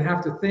question where they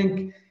have to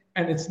think,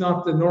 and it's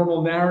not the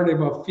normal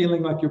narrative of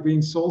feeling like you're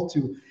being sold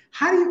to.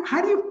 How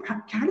do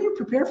you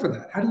prepare for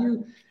that?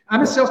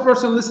 I'm a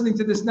salesperson listening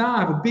to this now.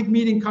 I have a big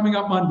meeting coming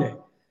up Monday.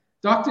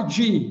 Dr.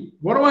 G,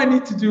 what do I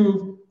need to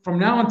do from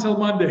now until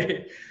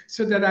Monday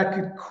so that I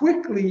could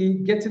quickly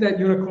get to that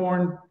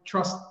unicorn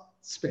trust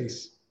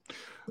space?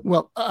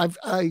 Well,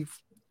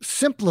 I've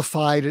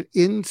simplified it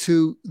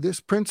into this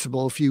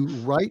principle. If you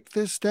write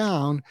this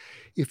down,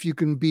 if you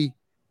can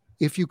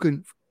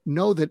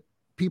know that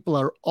people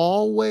are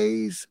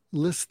always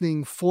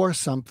listening for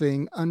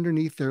something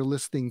underneath their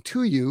listening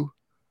to you,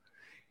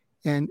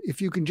 and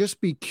if you can just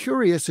be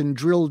curious and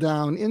drill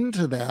down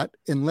into that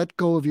and let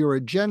go of your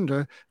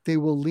agenda, they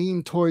will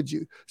lean towards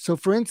you. So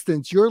for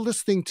instance, you're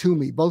listening to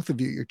me, both of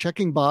you, you're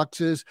checking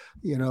boxes,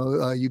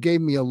 you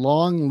gave me a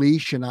long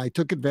leash and I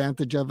took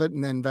advantage of it,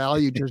 and then Val,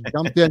 you just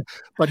jumped in.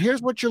 But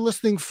here's what you're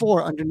listening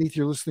for underneath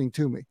you're listening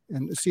to me,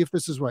 and see if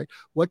this is right.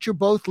 What you're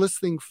both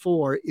listening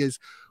for is,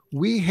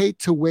 we hate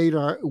to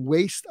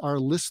waste our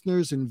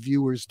listeners' and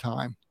viewers'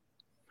 time.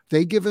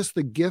 They give us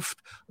the gift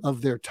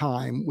of their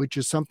time, which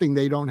is something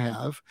they don't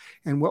have.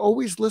 And we're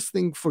always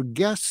listening for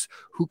guests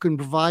who can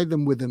provide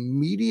them with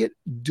immediate,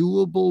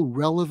 doable,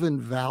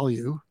 relevant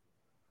value.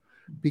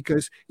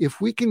 Because if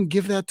we can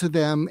give that to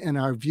them and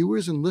our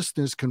viewers and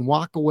listeners can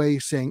walk away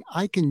saying,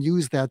 I can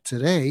use that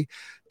today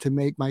to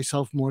make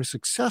myself more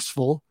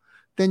successful,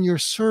 then you're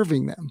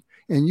serving them.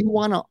 And you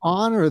want to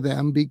honor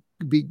them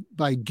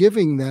by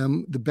giving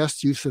them the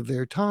best use of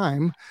their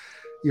time.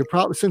 You're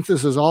probably, since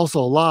this is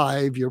also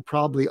live, you're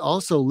probably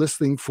also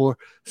listening for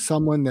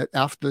someone that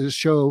after the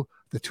show,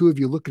 the two of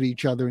you look at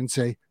each other and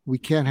say, we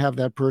can't have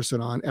that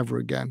person on ever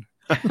again.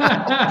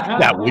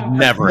 That would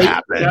never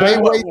happen. They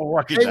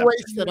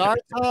wasted our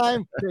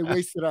time. They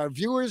wasted our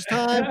viewers'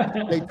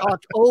 time. They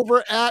talked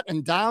over at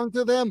and down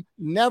to them.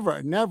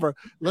 Never.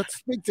 Let's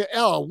speak to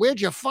Elle. Where'd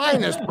you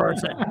find this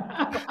person?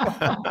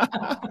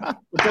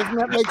 Doesn't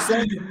that make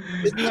sense?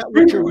 Isn't that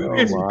what you're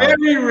It's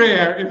very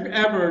rare, if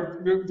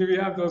ever, do we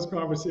have those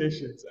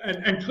conversations.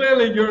 And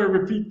clearly you're a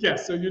repeat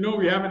guest, so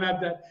we haven't had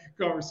that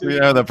conversation. We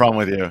have the problem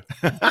with you.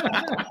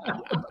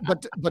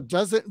 But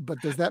does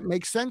that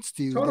make sense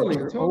to you? Totally.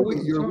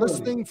 You're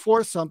listening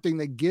for something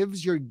that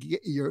gives your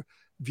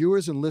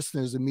viewers and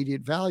listeners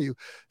immediate value.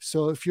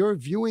 So if you're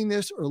viewing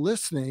this or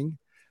listening,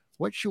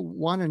 what you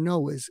want to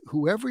know is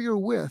whoever you're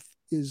with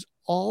is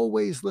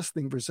always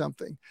listening for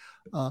something.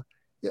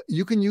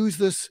 You can use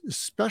this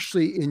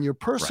especially in your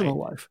personal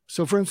life.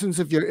 So for instance,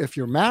 if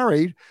you're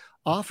married,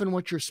 often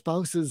what your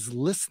spouse is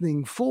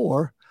listening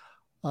for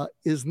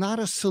is not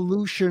a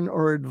solution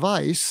or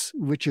advice,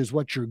 which is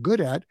what you're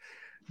good at.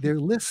 They're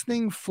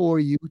listening for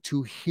you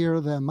to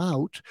hear them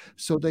out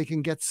so they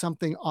can get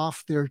something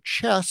off their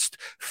chest,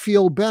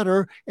 feel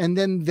better, and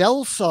then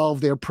they'll solve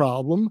their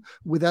problem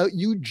without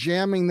you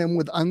jamming them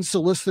with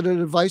unsolicited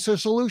advice or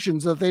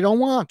solutions that they don't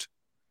want.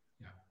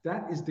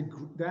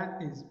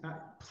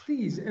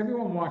 Please,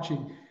 everyone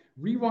watching,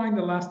 rewind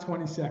the last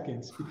 20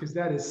 seconds because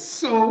that is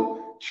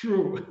so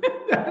true.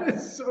 That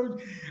is so.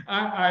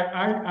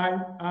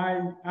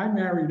 I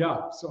married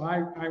up, so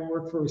I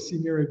work for a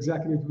senior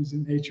executive who's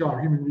in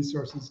HR, human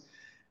resources,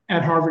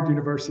 at Harvard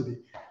University.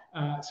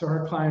 So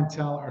her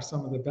clientele are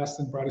some of the best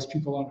and brightest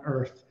people on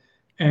earth.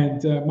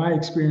 And my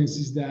experience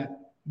is that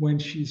when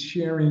she's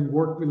sharing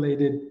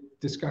work-related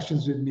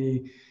discussions with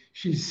me,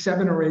 she's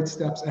 7 or 8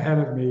 steps ahead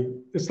of me.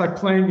 It's like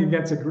playing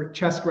against a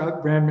chess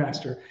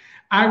grandmaster.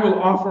 I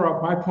will offer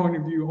up my point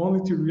of view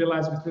only to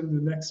realize within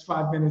the next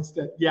 5 minutes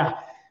that,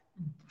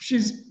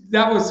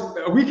 that was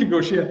a week ago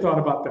she had thought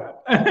about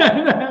that.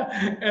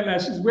 And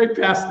she's way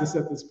past this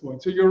at this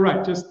point. So you're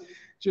right.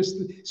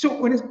 So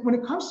when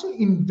it comes to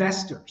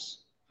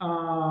investors,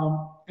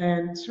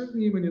 and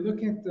certainly when you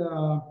look at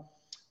the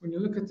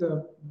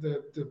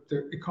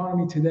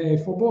economy today,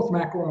 for both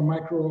macro and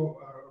micro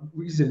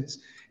reasons,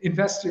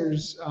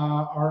 investors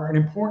are an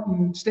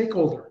important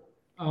stakeholder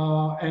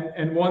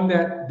and one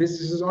that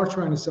businesses are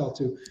trying to sell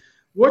to.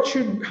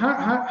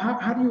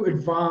 how do you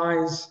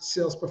advise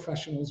sales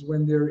professionals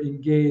when they're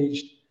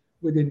engaged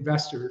with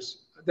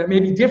investors that may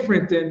be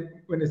different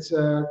than when it's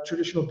a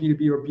traditional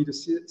B2B or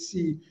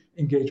B2C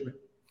engagement?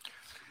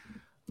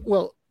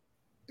 Well,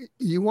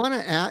 you want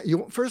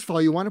to first of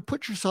all, you want to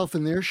put yourself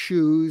in their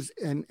shoes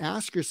and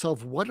ask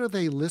yourself, what are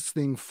they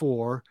listening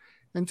for?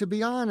 And to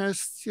be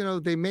honest,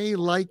 they may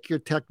like your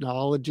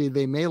technology,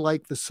 they may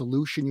like the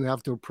solution you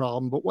have to a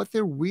problem, but what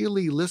they're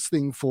really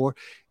listening for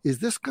is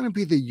this going to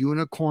be the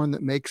unicorn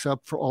that makes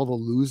up for all the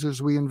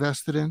losers we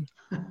invested in?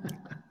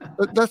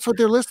 That's what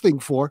they're listening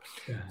for.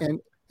 Yeah.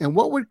 And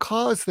what would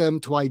cause them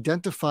to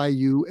identify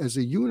you as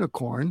a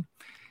unicorn?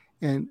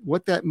 And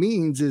what that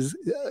means is,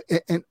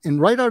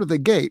 and right out of the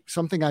gate,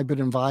 something I've been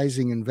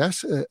advising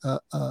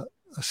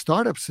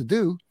startups to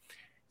do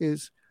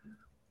is,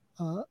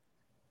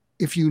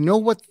 if you know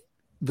what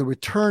the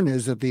return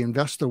is that the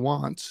investor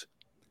wants,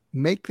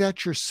 make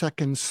that your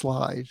second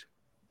slide.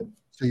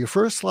 So your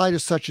first slide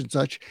is such and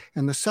such,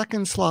 and the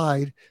second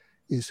slide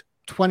is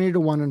 20 to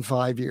 1 in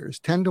 5 years,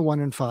 10 to 1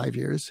 in 5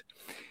 years.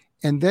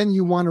 And then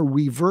you want to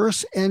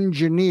reverse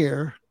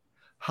engineer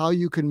how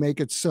you can make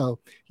it so.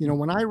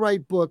 When I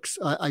write books,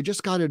 I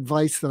just got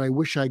advice that I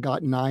wish I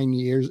got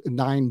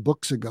 9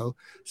 books ago.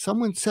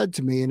 Someone said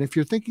to me, and if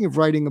you're thinking of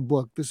writing a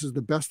book, this is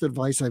the best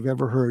advice I've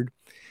ever heard.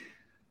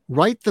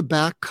 Write the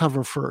back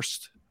cover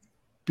first,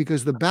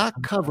 because the back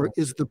cover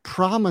is the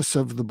promise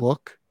of the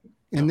book,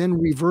 and then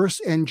reverse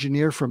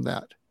engineer from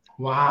that.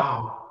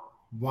 Wow.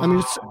 I mean,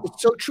 it's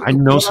so true. I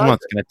know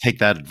someone's going to take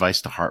that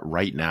advice to heart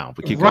right now.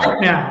 But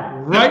right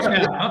now.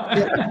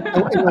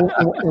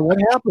 And what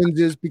happens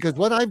is, because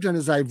what I've done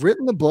is I've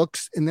written the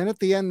books, and then at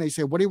the end they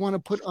say, what do you want to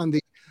put on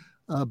the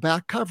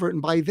back cover? And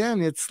by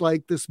then it's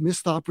like this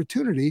missed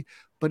opportunity.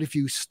 But if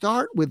you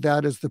start with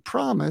that as the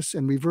promise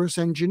and reverse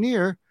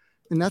engineer,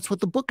 and that's what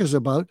the book is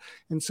about.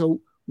 And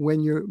so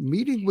when you're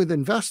meeting with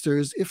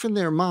investors, if in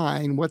their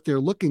mind what they're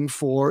looking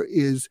for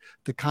is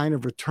the kind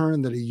of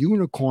return that a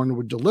unicorn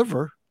would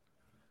deliver,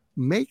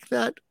 make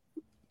that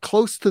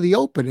close to the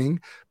opening,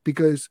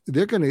 because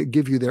they're going to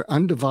give you their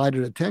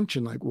undivided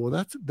attention. Like, well,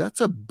 that's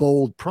a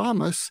bold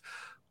promise,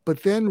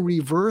 but then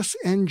reverse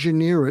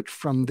engineer it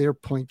from their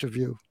point of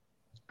view.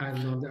 I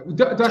love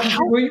that.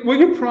 Dr. Will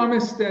you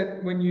promise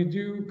that when you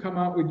do come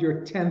out with your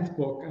 10th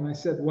book, and I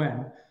said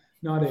when,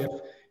 not if,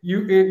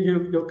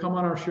 you'll come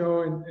on our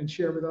show and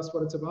share with us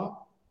what it's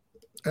about?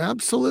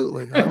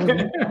 Absolutely.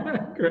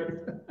 Great.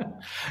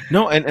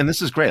 No, and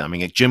this is great. I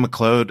mean, Jim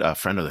McLeod, a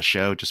friend of the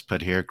show, just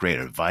put here, great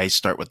advice.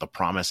 Start with the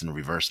promise and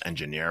reverse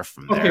engineer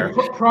from there.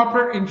 Okay,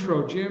 proper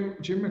intro. Jim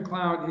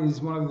McLeod is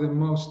one of the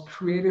most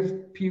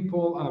creative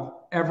people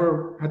I've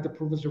ever had the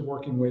privilege of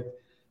working with.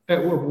 A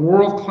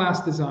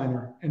world-class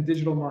designer and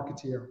digital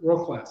marketeer,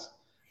 world-class.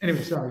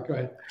 Anyway, sorry, go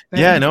ahead.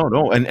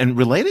 No. And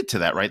related to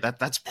that, right?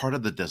 That's part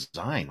of the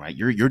design, right?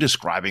 You're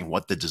describing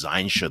what the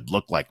design should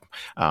look like,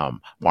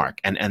 Mark.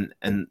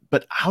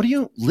 But how do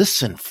you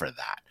listen for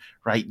that,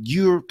 right?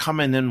 You're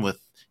coming in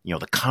with,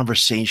 the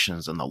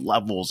conversations and the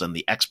levels and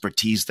the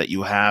expertise that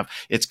you have.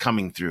 It's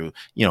coming through,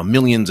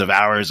 millions of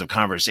hours of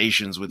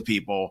conversations with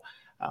people.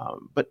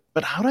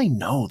 But how do I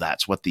know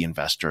that's what the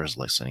investor is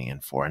listening in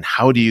for? And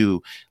how do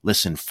you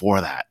listen for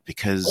that?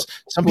 Because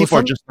some people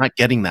are just not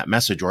getting that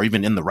message, or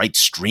even in the right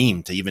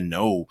stream to even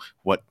know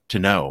what to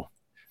know.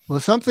 Well,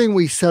 something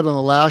we said on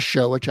the last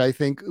show, which I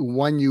think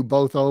won you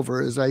both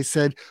over, is I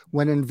said,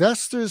 when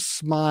investors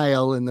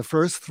smile in the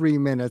first 3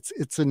 minutes,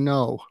 it's a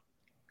no.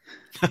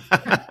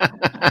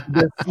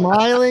 They're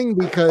smiling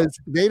because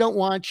they don't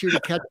want you to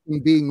catch them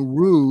being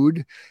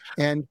rude.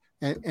 And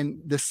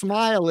the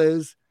smile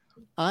is,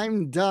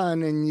 I'm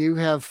done and you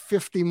have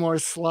 50 more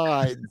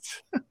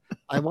slides.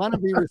 I want to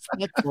be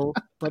respectful,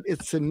 but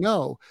it's a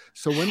no.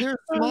 So when they're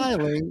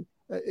smiling,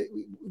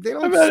 they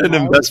don't. I'm at an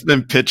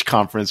investment pitch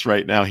conference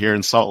right now here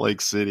in Salt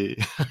Lake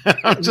City.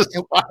 I'm just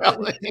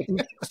smiling.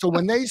 So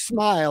when they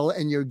smile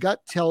and your gut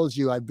tells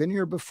you, I've been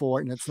here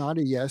before and it's not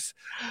a yes,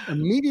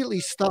 immediately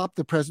stop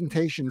the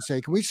presentation and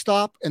say, can we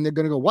stop? And they're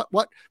going to go,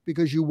 what?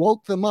 Because you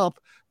woke them up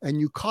and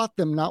you caught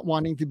them not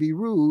wanting to be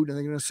rude. And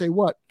they're going to say,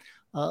 what?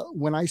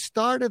 When I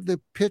started the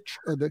pitch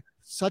or the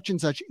such and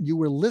such, you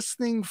were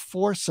listening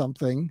for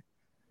something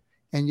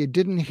and you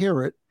didn't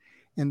hear it.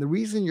 And the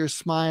reason you're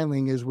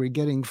smiling is we're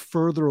getting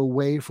further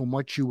away from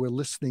what you were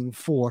listening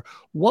for.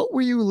 What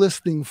were you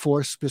listening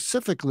for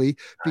specifically?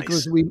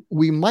 Because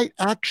we might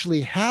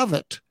actually have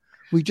it.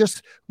 We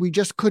just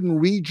couldn't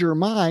read your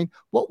mind.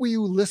 What were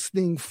you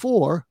listening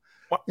for?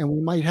 And we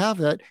might have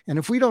that. And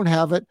if we don't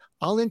have it,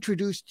 I'll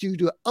introduce you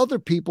to other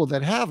people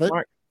that have it.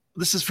 Mark,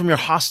 this is from your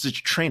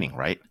hostage training,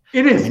 right?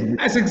 It is.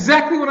 That's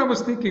exactly what I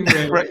was thinking,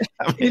 Ray. Right.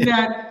 In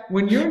that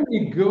when you're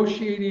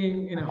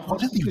negotiating in a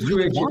hostage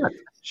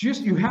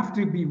situation, you have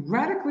to be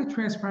radically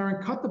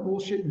transparent, cut the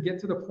bullshit, and get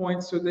to the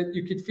point so that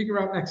you can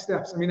figure out next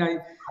steps. I mean, how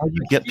do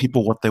you get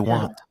people what they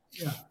want?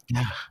 Yeah.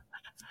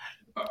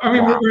 I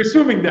mean, we're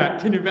assuming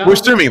that. Can you validate?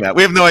 We're assuming that.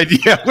 We have no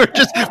idea.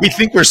 We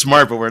think we're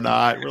smart, but we're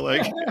not. We're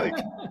like,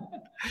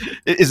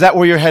 is that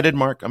where you're headed,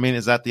 Mark? I mean,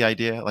 is that the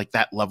idea? Like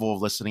that level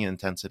of listening and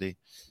intensity?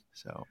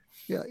 So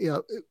Yeah.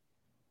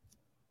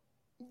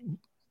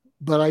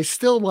 But I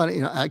still want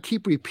to, I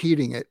keep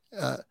repeating it.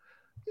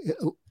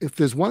 If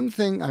there's one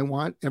thing I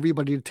want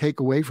everybody to take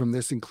away from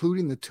this,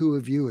 including the two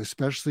of you,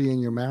 especially in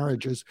your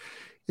marriages,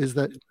 is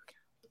that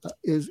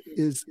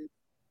is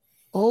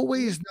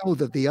always know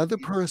that the other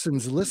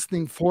person's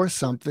listening for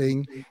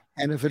something.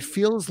 And if it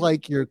feels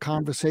like your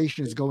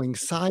conversation is going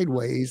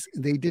sideways,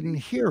 they didn't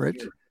hear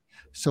it.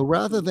 So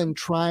rather than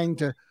trying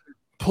to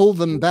pull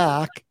them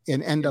back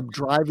and end up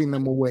driving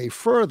them away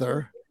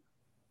further,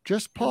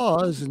 just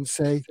pause and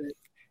say,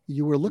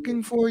 you were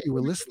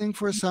listening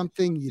for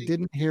something, you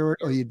didn't hear it,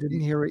 or you didn't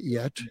hear it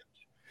yet.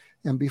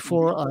 And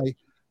before I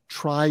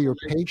try your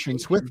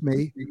patience with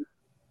me,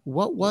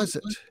 what was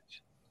it?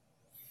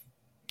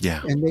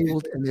 Yeah. And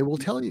they will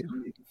tell you.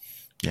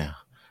 Yeah.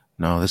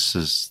 No,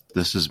 this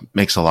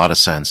makes a lot of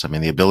sense. I mean,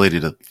 the ability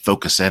to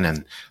focus in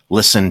and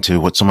listen to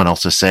what someone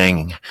else is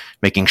saying,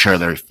 making sure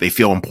they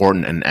feel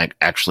important and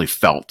actually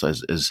felt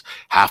is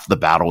half the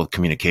battle with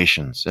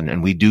communications.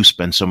 And we do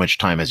spend so much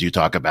time, as you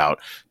talk about,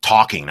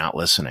 talking, not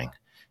listening.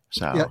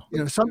 So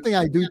yeah, something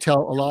I do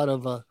tell a lot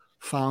of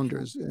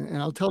founders, and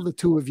I'll tell the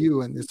two of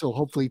you, and this will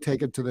hopefully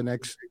take it to the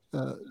next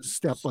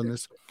step on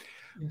this.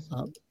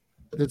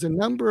 There's a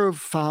number of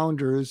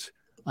founders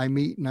I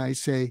meet and I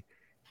say,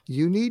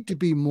 you need to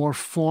be more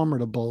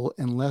formidable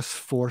and less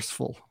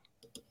forceful.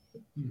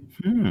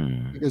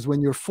 Because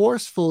when you're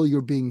forceful,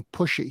 you're being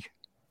pushy.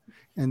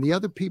 And the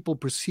other people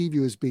perceive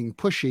you as being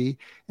pushy,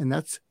 and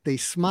they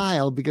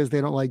smile because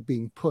they don't like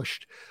being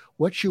pushed.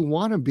 What you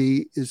want to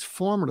be is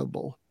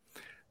formidable.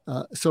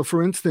 So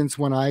for instance,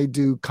 when I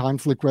do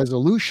conflict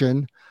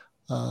resolution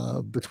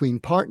between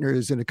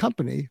partners in a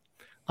company,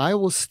 I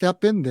will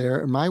step in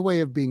there, and my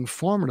way of being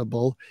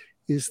formidable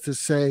is to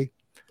say,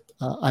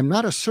 I'm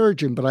not a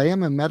surgeon, but I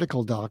am a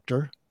medical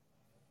doctor.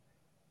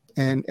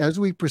 And as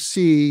we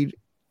proceed,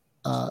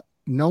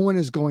 no one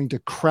is going to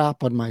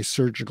crap on my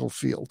surgical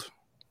field.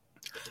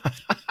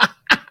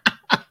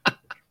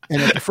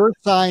 And at the first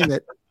sign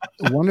that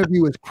one of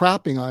you is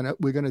crapping on it,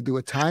 we're going to do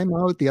a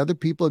timeout. The other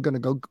people are going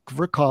to go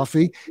for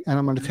coffee, and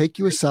I'm going to take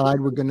you aside.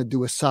 We're going to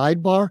do a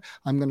sidebar.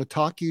 I'm going to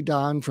talk you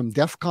down from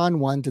DEFCON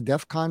 1 to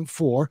DEFCON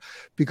 4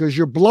 because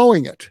you're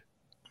blowing it.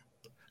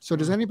 So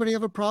does anybody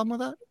have a problem with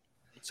that?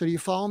 So do you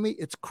follow me?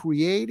 It's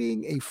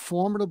creating a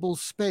formidable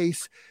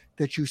space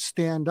that you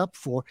stand up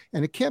for.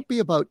 And it can't be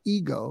about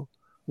ego.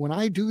 When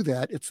I do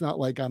that, it's not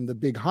like I'm the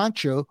big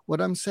honcho. What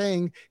I'm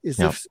saying is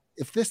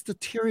if this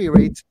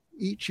deteriorates,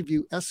 each of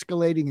you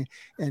escalating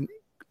and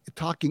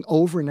talking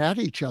over and at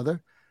each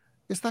other,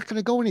 it's not going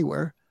to go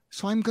anywhere.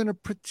 So I'm going to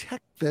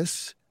protect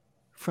this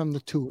from the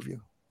two of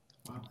you.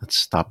 Let's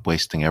stop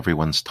wasting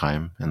everyone's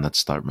time and let's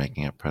start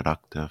making it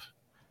productive.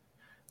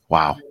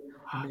 Wow.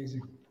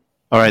 Amazing.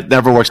 All right.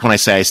 Never works when I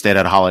say I stayed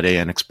at a Holiday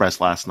Inn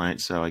Express last night.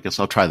 So I guess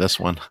I'll try this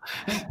one.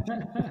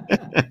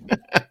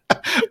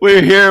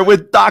 We're here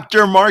with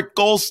Dr. Mark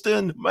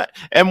Goulston,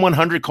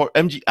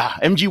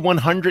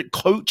 MG100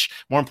 coach,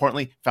 more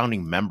importantly,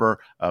 founding member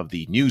of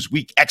the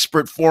Newsweek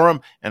Expert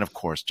Forum, and of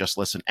course, Just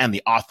Listen, and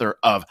the author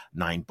of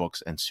 9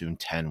 books and soon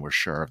 10. We're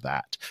sure of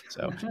that.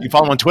 So you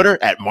follow him on Twitter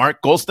at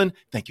Mark Goulston.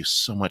 Thank you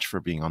so much for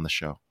being on the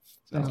show.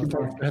 Thank you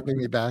for having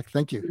me back.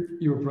 Thank you.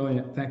 You were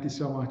brilliant. Thank you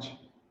so much.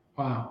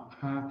 Wow.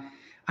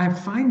 I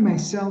find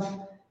myself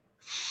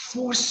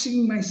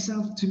forcing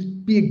myself to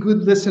be a good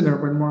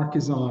listener when Mark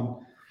is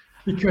on,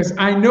 because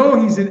I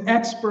know he's an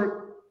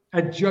expert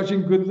at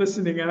judging good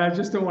listening, and I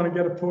just don't want to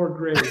get a poor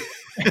grade.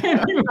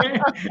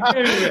 Anyway,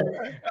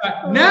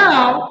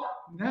 now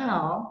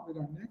with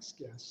our next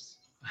guest,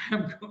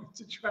 I'm going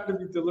to try to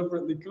be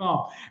deliberately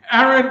calm.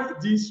 Aaron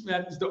D.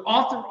 Smith is the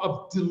author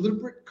of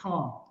Deliberate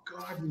Calm.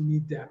 God, we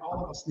need that.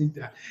 All of us need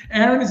that.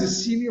 Aaron is a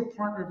senior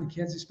partner at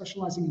McKinsey,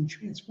 specializing in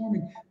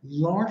transforming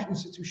large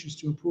institutions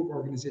to improve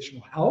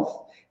organizational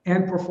health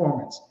and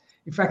performance.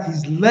 In fact,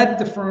 he's led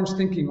the firm's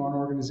thinking on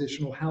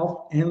organizational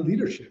health and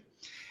leadership.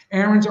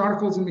 Aaron's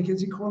articles in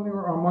McKinsey Quarterly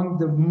are among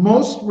the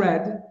most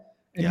read,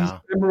 and he's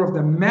a member of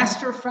the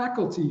master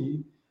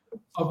faculty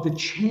of the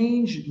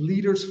Change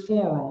Leaders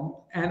Forum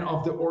and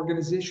of the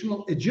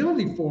Organizational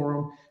Agility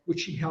Forum,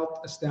 which he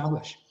helped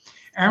establish.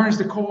 Aaron is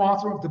the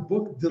co-author of the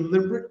book,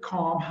 Deliberate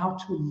Calm, How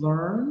to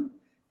Learn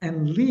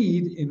and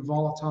Lead in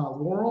Volatile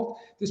World.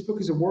 This book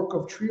is a work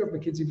of a trio of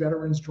McKinsey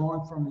veterans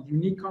drawing from a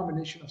unique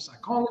combination of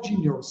psychology,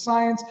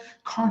 neuroscience,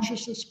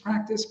 consciousness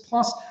practice,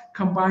 plus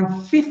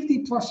combined 50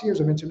 plus years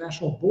of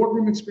international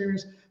boardroom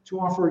experience to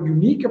offer a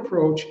unique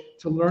approach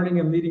to learning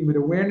and leading with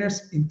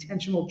awareness,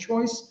 intentional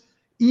choice,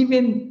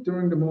 even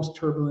during the most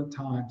turbulent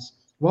times.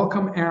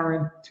 Welcome,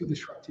 Aaron, to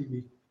Disrupt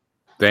TV.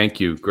 Thank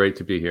you. Great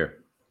to be here.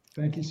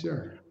 Thank you,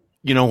 sir.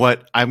 You know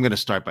what? I'm going to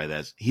start by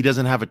this. He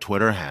doesn't have a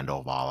Twitter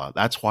handle, Vala.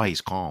 That's why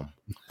he's calm.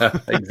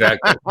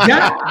 Exactly.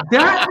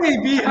 that may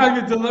be how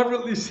you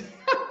deliberately say.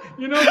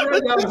 You know,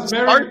 that was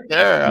very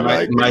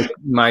there.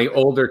 My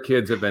older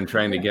kids have been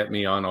trying to get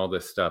me on all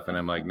this stuff, and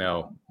I'm like,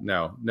 no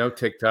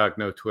TikTok,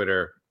 no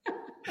Twitter.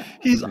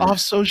 He's off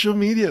social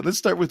media. Let's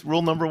start with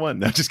rule number 1.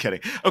 No, just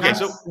kidding. Okay,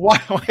 so why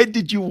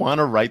did you want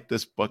to write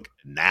this book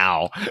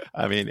now?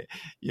 I mean,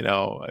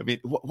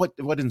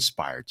 what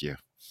inspired you?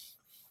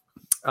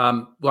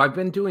 Well, I've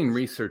been doing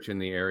research in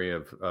the area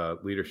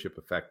of leadership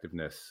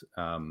effectiveness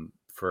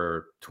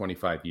for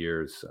 25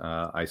 years.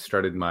 I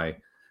started my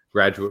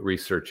graduate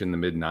research in the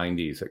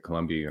mid-90s at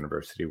Columbia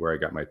University, where I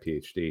got my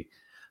PhD.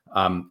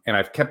 And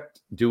I've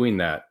kept doing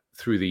that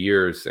through the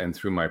years and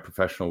through my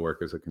professional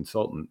work as a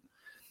consultant.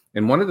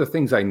 And one of the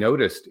things I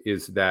noticed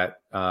is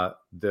that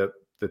the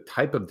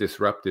type of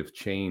disruptive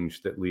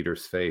change that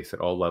leaders face at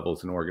all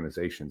levels in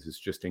organizations is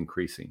just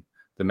increasing.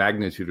 The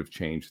magnitude of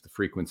change, the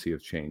frequency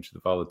of change,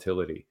 the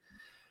volatility.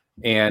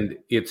 And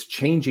it's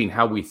changing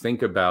how we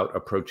think about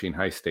approaching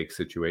high-stakes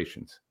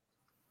situations.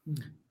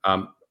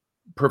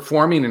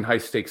 Performing in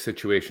high-stakes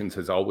situations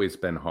has always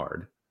been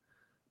hard.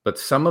 But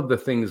some of the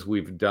things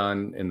we've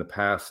done in the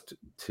past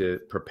to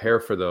prepare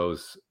for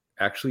those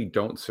actually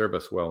don't serve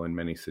us well in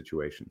many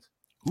situations.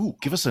 Ooh,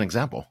 give us an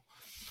example.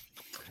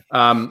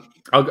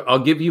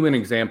 I'll give you an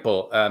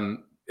example.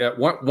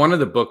 One of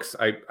the books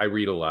I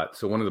read a lot.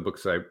 So one of the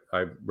books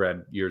I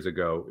read years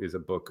ago is a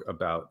book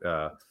about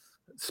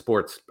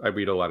sports. I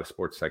read a lot of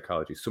sports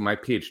psychology. So my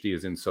PhD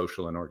is in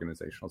social and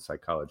organizational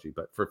psychology,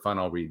 but for fun,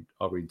 I'll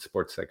read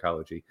sports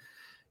psychology.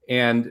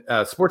 And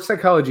sports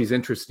psychology is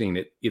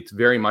interesting. It's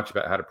very much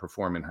about how to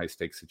perform in high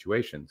stakes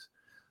situations.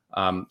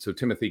 So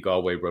Timothy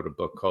Galway wrote a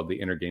book called The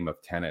Inner Game of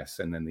Tennis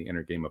and then The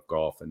Inner Game of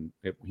Golf. And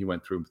he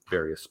went through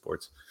various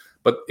sports,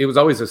 but it was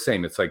always the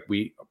same. It's like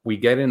we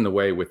get in the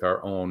way with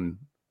our own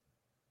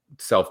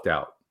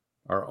self-doubt,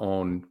 our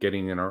own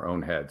getting in our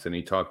own heads. And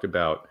he talked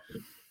about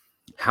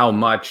how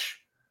much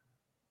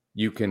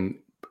you can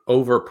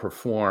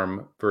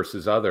overperform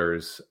versus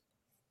others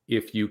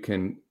if you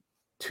can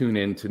tune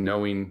into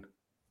knowing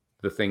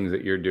the things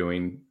that you're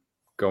doing,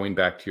 going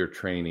back to your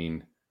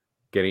training,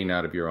 getting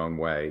out of your own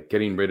way,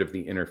 getting rid of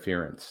the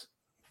interference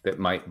that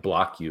might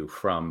block you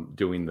from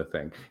doing the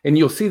thing. And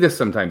you'll see this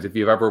sometimes if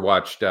you've ever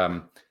watched,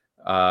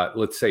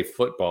 let's say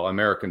football,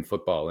 American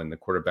football, and the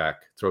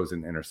quarterback throws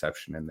an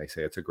interception and they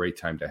say it's a great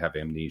time to have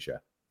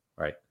amnesia,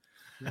 right?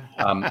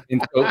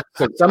 And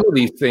so some of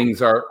these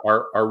things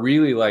are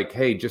really like,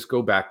 hey, just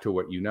go back to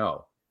what you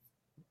know.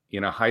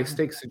 In a high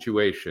stakes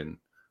situation,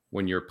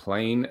 when you're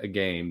playing a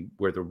game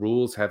where the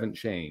rules haven't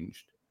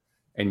changed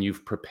and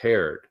you've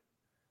prepared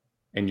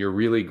and you're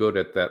really good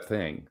at that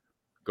thing,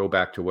 go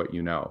back to what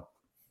you know.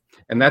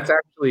 And that's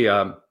actually,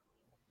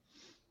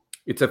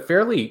 it's a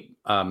fairly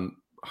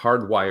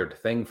hardwired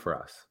thing for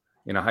us.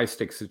 In a high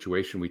stakes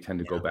situation, we tend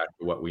to go back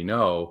to what we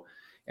know.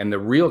 And the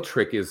real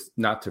trick is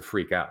not to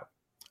freak out.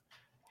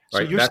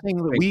 Right? So you're saying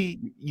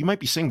that you might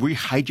be saying we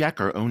hijack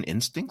our own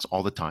instincts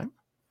all the time?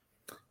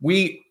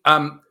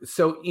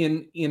 So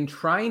in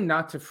trying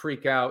not to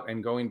freak out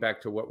and going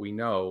back to what we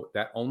know,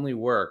 that only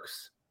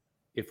works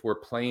if we're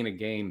playing a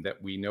game that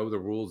we know the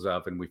rules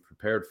of and we've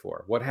prepared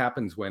for. What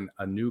happens when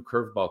a new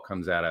curveball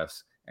comes at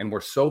us and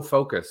we're so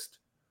focused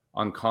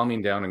on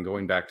calming down and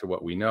going back to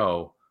what we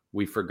know,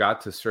 we forgot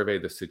to survey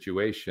the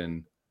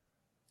situation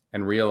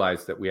and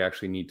realize that we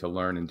actually need to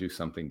learn and do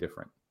something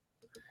different.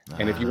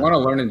 And if you want to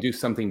learn and do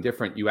something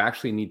different, you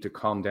actually need to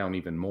calm down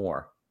even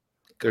more.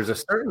 There's a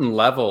certain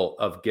level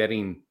of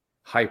getting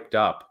hyped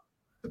up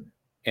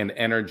and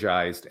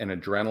energized and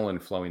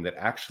adrenaline flowing that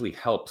actually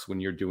helps when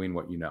you're doing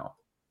what you know.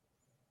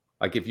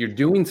 Like if you're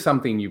doing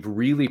something you've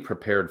really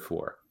prepared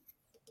for,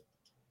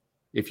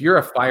 if you're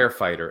a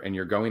firefighter and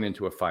you're going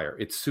into a fire,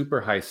 it's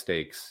super high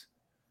stakes.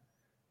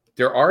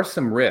 There are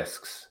some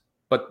risks,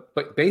 but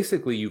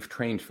basically you've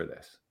trained for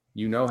this.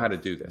 You know how to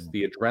do this.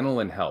 The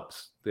adrenaline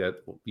helps.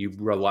 That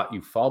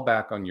you fall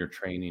back on your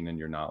training and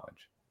your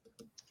knowledge.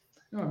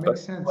 No, it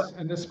makes sense.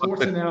 And the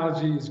sports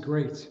analogy is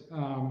great.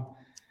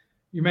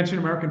 You mentioned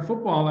American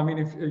football. I mean,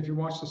 if you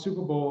watch the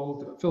Super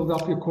Bowl, the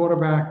Philadelphia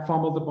quarterback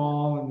fumbled the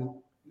ball and,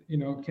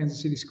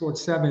 Kansas City scored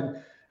 7.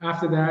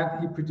 After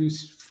that, he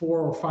produced 4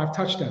 or 5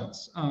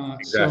 touchdowns.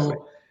 Exactly.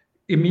 So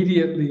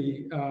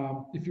immediately,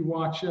 if you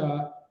watch,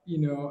 so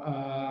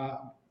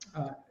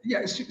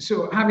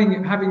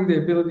having the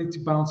ability to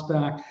bounce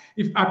back.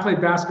 If I played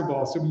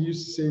basketball, so we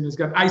used to say he's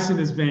got ice in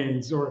his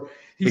veins, or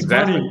he's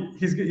money.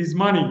 He's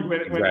money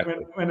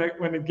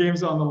when the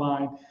game's on the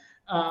line.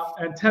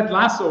 And Ted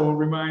Lasso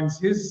reminds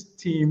his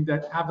team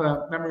that have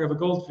a memory of a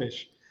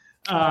goldfish.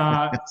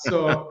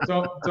 So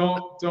don't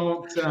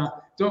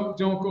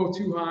go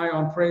too high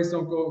on praise.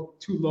 Don't go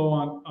too low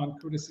on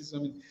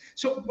criticism.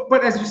 So,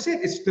 but as you said,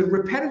 it's the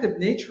repetitive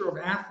nature of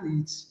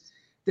athletes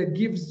that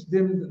gives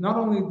them not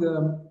only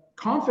the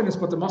confidence,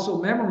 but the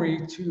muscle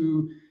memory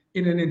to,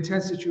 in an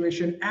intense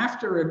situation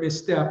after a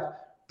misstep,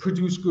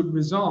 produce good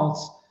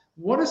results.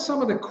 What are some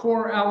of the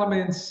core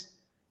elements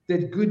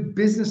that good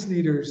business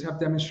leaders have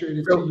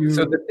demonstrated to you?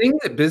 So the thing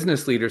that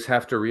business leaders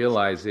have to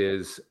realize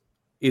is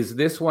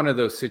this one of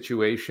those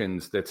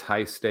situations that's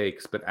high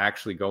stakes, but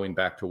actually going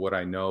back to what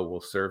I know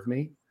will serve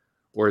me?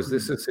 Or is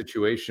this a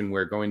situation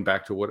where going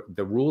back to what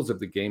the rules of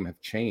the game have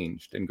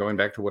changed and going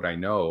back to what I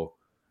know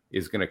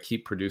is going to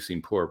keep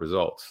producing poor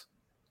results?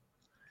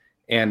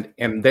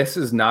 And this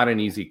is not an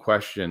easy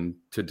question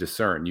to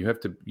discern. You have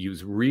to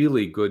use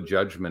really good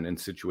judgment and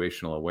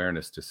situational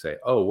awareness to say,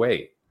 oh,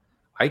 wait,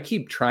 I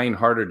keep trying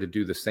harder to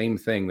do the same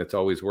thing that's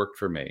always worked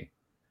for me.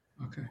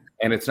 Okay.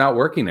 And it's not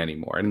working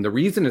anymore. And the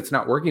reason it's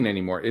not working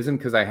anymore isn't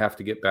because I have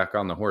to get back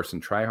on the horse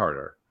and try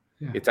harder.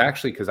 Yeah. It's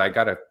actually because I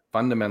got to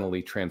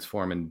fundamentally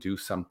transform and do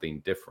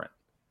something different.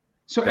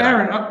 So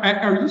Aaron,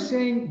 are you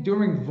saying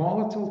during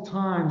volatile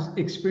times,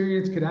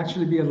 experience could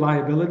actually be a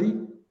liability?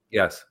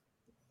 Yes.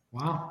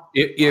 Wow.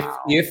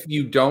 If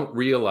you don't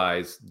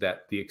realize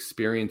that the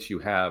experience you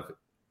have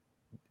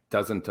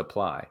doesn't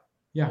apply.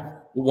 Yeah.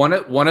 One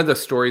of the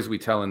stories we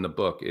tell in the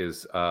book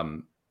is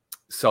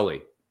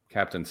Sully,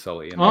 Captain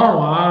Sully. Oh,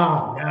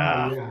 wow.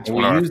 Yeah. And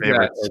we use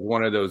that as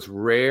one of those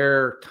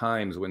rare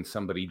times when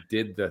somebody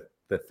did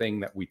the thing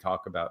that we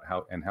talk about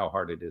how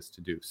hard it is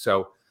to do.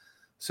 So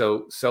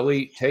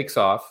Sully takes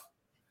off.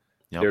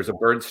 Yep. There's a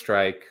bird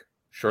strike.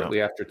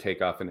 Shortly after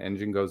takeoff, an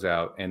engine goes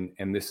out, and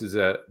this is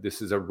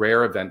a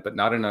rare event, but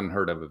not an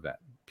unheard of event.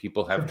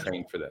 People have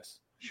trained for this.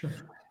 Sure.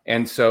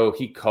 And so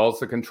he calls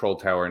the control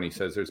tower and he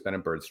says, there's been a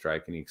bird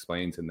strike, and he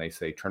explains, and they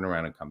say, turn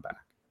around and come back.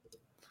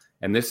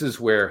 And this is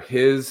where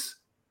his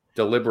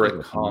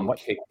deliberate calm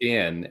kicked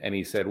in, and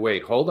he said,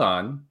 wait, hold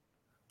on.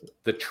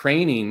 The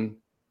training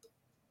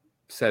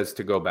says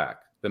to go back.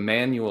 The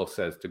manual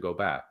says to go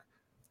back.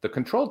 The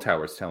control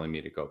tower is telling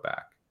me to go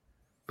back.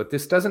 But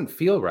this doesn't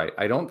feel right.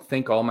 I don't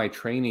think all my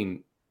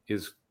training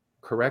is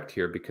correct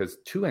here because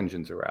 2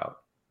 engines are out.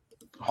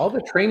 All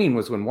the training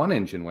was when 1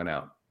 engine went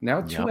out.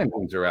 Now 2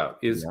 engines are out.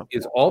 Is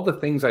all the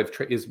things I've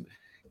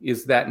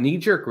is that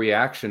knee-jerk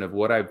reaction of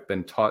what I've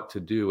been taught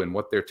to do and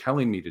what they're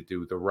telling me to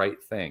do the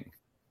right thing?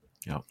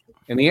 Yep.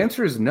 And the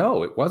answer is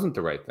no, it wasn't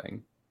the right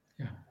thing.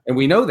 Yeah. And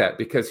we know that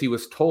because he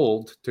was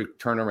told to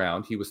turn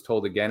around. He was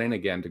told again and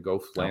again to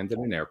go land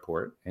in an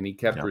airport, and he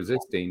kept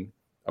resisting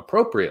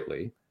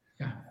appropriately.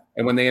 Yeah.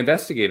 And when they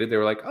investigated, they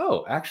were like,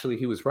 "Oh, actually,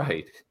 he was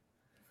right."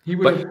 He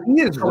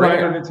is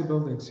rare. Into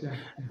buildings. Yeah.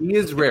 He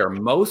is rare.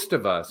 Most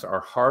of us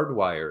are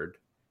hardwired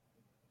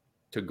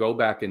to go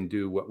back and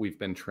do what we've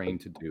been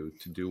trained to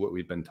do what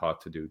we've been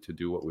taught to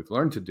do what we've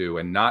learned to do,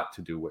 and not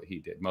to do what he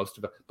did. Most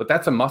of it, but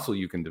that's a muscle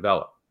you can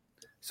develop.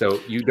 So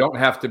you don't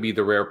have to be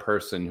the rare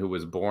person who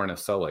was born a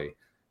Sully.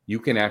 You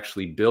can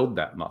actually build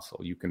that muscle.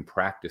 You can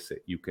practice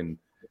it. You can,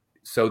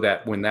 so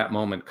that when that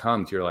moment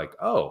comes, you're like,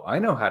 "Oh, I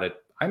know how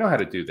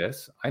to do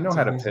this. I know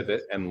how to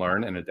pivot and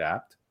learn and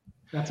adapt."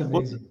 That's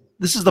amazing. Well,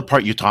 this is the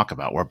part you talk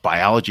about where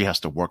biology has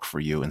to work for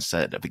you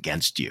instead of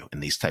against you in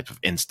these types of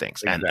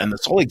instincts. Exactly. And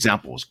this whole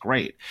example was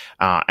great.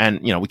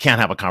 And, we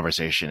can't have a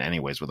conversation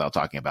anyways without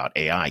talking about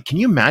AI. Can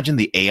you imagine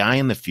the AI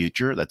in the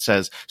future that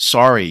says,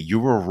 sorry, you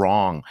were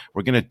wrong.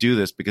 We're going to do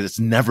this because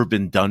it's never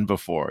been done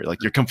before.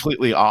 Like, you're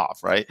completely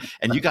off, right?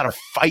 And you got to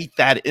fight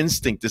that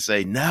instinct to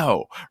say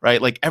no,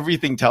 right? Like,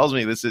 everything tells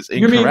me this is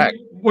incorrect.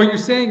 You mean, what you're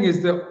saying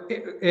is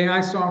the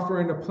AI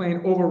software in the plane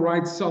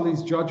overrides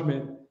Sully's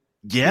judgment.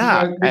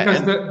 Yeah,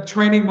 because the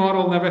training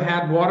model never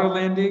had water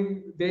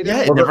landing data. Yeah,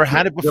 it never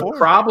had it before.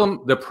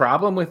 The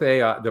problem with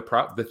AI,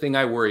 the thing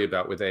I worry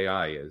about with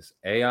AI is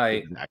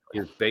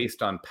is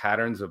based on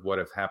patterns of what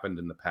have happened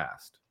in the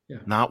past. Yeah.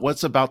 Not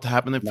what's about to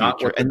happen in the future.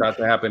 Not what's about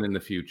to happen in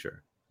the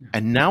future.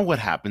 And now what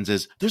happens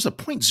is there's a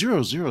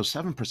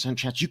 0.007%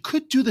 chance you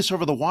could do this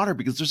over the water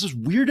because there's this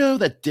weirdo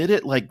that did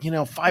it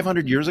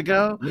 500 years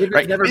ago.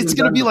 Right? It's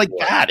going to be like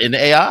that in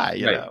AI.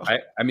 You know?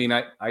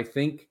 I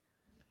think.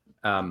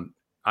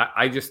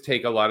 I just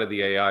take a lot of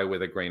the AI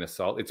with a grain of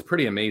salt. It's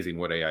pretty amazing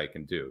what AI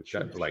can do,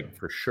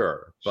 for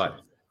sure.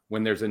 But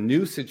when there's a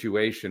new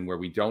situation where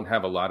we don't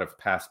have a lot of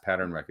past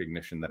pattern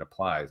recognition that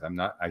applies,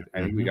 I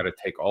think we got to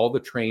take all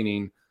the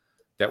training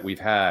that we've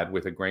had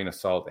with a grain of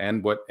salt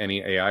and what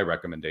any AI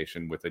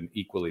recommendation with an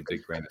equally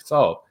big grain of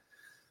salt.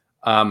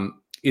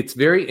 It's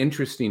very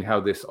interesting how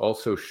this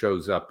also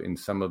shows up in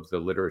some of the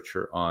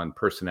literature on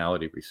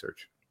personality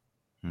research.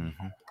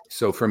 Mm-hmm.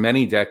 So for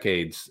many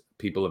decades,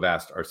 people have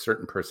asked, are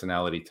certain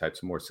personality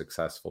types more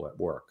successful at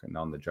work and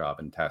on the job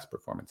and task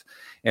performance?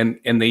 And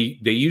they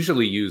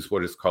usually use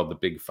what is called the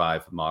Big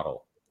Five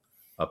model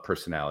of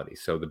personality.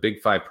 So the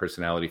Big Five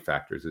personality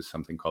factors is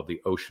something called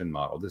the OCEAN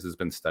model. This has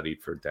been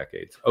studied for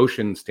decades.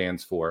 OCEAN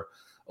stands for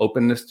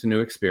openness to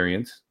new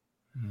experience.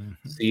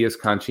 Mm-hmm. C is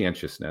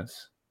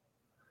conscientiousness.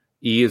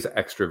 E is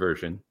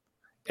extroversion.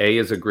 A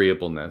is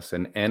agreeableness.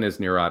 And N is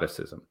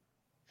neuroticism.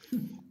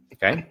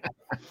 Okay.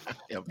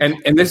 Yep.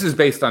 And this is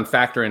based on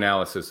factor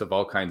analysis of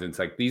all kinds. It's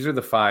like, these are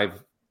the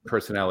 5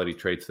 personality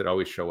traits that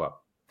always show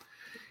up.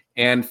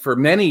 And for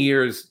many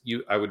years,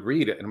 I would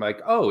read it and I'm like,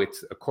 oh,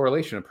 it's a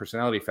correlation of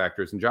personality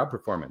factors and job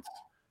performance.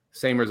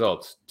 Same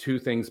results. 2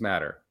 things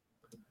matter.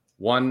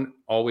 1,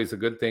 always a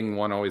good thing.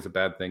 1, always a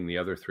bad thing. The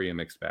other 3, a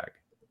mixed bag.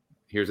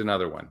 Here's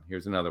another one.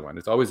 Here's another one.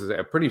 It's always,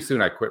 pretty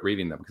soon I quit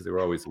reading them because they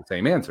were always the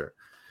same answer.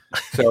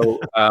 So,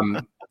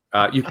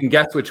 you can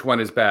guess which one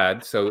is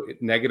bad. So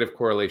negative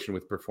correlation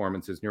with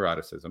performance is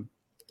neuroticism.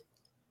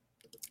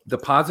 The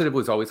positive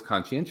was always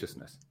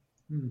conscientiousness.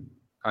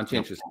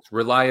 Conscientiousness,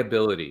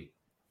 reliability,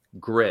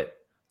 grit,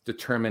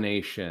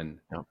 determination,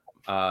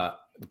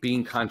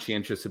 being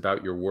conscientious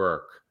about your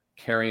work,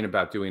 caring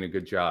about doing a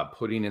good job,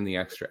 putting in the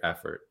extra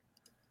effort.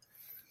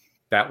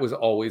 That was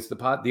always the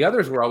pot. The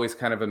others were always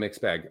kind of a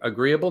mixed bag.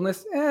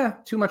 Agreeableness,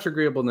 too much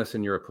agreeableness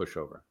and you're a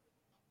pushover.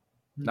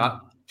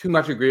 Not too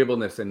much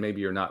agreeableness and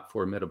maybe you're not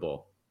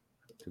formidable,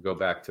 to go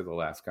back to the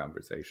last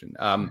conversation.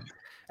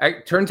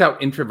 It turns out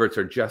introverts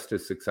are just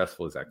as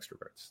successful as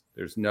extroverts.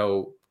 There's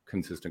no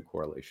consistent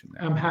correlation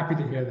there. I'm happy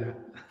to hear that.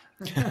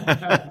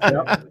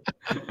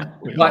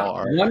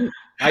 But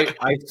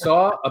I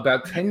saw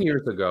about 10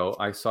 years ago,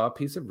 I saw a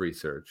piece of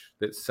research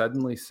that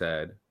suddenly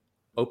said,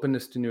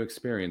 openness to new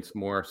experience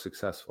more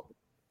successful.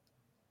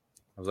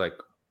 I was like,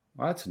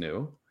 well, that's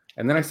new.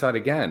 And then I saw it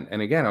again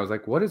and again. I was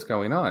like, what is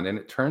going on? And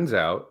it turns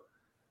out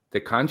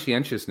that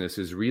conscientiousness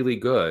is really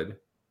good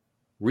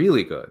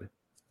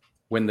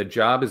when the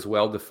job is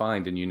well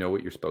defined and you know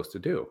what you're supposed to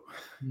do.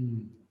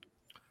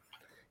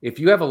 If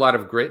you have a lot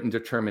of grit and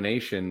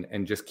determination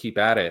and just keep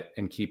at it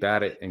and keep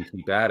at it and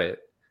keep at it,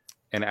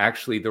 and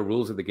actually the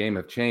rules of the game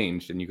have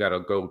changed and you got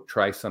to go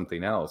try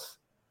something else,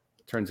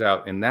 turns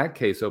out in that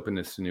case,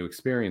 openness to new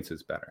experience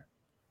is better.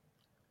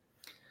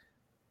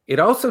 It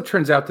also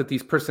turns out that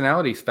these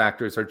personality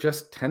factors are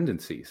just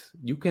tendencies.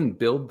 You can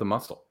build the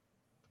muscle.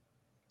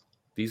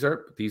 These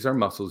are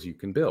muscles you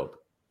can build.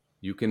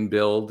 You can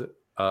build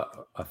a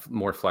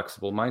more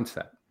flexible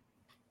mindset.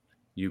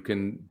 You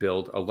can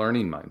build a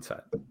learning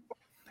mindset.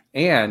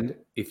 And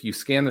if you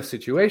scan the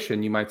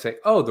situation, you might say,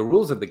 oh, the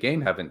rules of the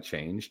game haven't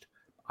changed.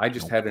 I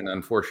just had an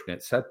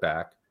unfortunate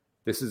setback.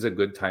 This is a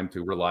good time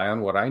to rely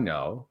on what I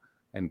know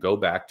and go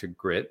back to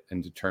grit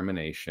and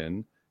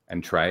determination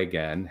and try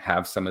again,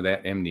 have some of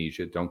that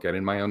amnesia, don't get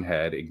in my own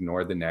head,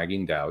 ignore the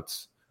nagging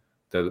doubts,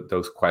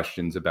 those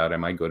questions about,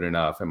 am I good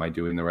enough? Am I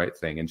doing the right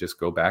thing? And just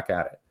go back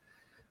at it.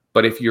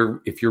 But if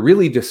you're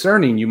really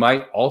discerning, you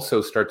might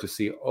also start to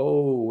see,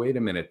 oh, wait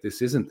a minute,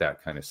 this isn't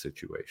that kind of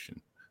situation.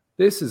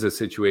 This is a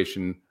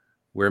situation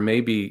where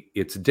maybe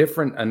it's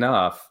different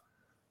enough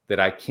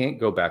that I can't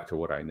go back to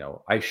what I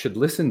know. I should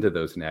listen to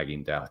those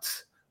nagging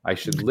doubts. I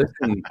should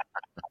listen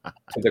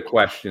to the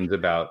questions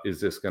about, is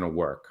this going to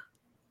work?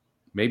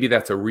 Maybe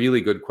that's a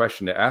really good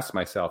question to ask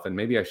myself. And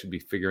maybe I should be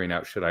figuring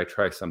out, should I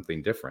try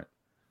something different?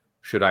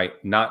 Should I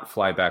not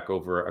fly back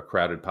over a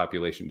crowded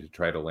population to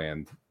try to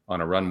land on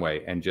a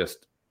runway and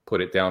just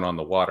put it down on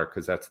the water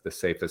because that's the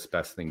safest,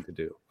 best thing to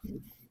do?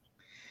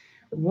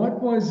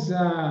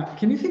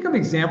 Can you think of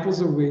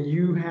examples of where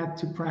you had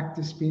to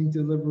practice being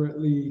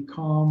deliberately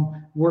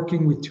calm,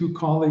 working with two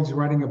colleagues,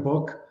 writing a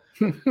book?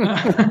 Because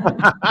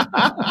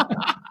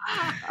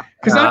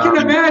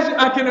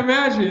I can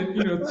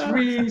imagine,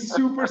 3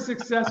 super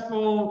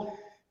successful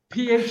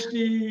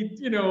PhD,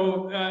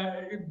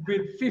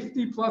 with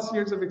 50 plus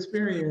years of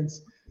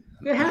experience.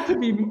 There had to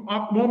be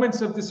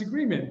moments of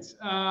disagreement.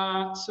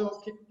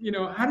 So,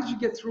 how did you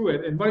get through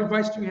it? And what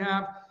advice do you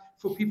have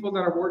for people that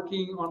are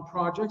working on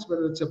projects,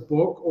 whether it's a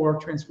book or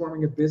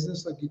transforming a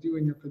business like you do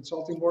in your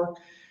consulting work,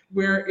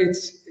 where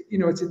it's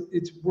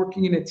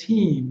working in a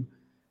team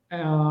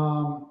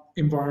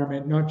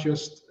environment, not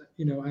just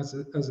as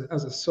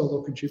a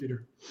solo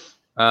contributor?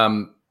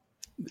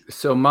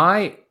 So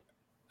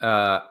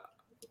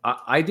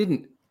I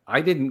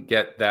didn't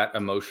get that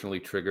emotionally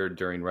triggered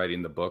during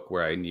writing the book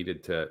where I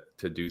needed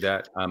to do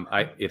that.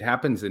 It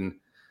happens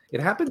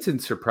in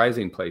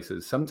surprising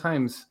places.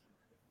 Sometimes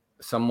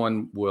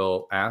someone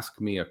will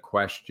ask me a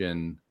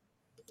question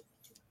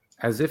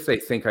as if they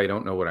think I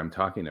don't know what I'm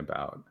talking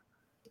about.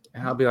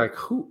 And I'll be like,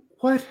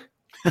 what?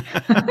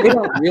 They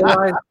don't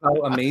realize how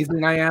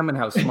amazing I am and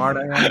how smart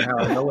I am and how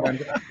I know what I'm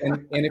doing.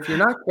 And if you're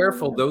not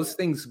careful, those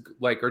things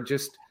are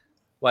just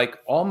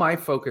all my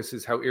focus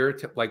is how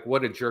irritating,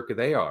 what a jerk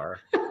they are.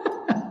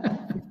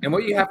 And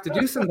what you have to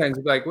do sometimes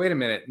is wait a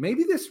minute,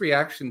 maybe this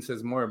reaction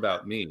says more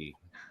about me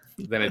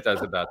than it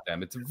does about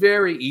them. It's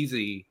very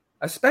easy,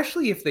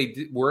 especially if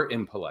they were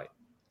impolite,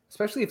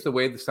 especially if the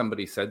way that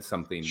somebody said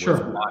something was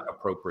not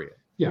appropriate.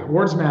 Yeah,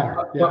 words matter.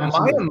 But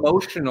my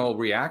emotional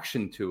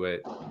reaction to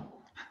it,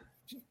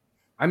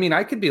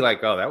 I could be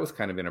like, oh, that was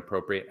kind of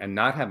inappropriate and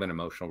not have an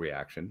emotional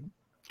reaction.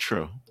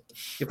 True.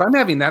 If I'm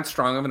having that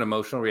strong of an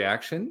emotional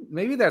reaction,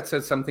 maybe that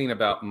says something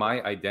about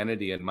my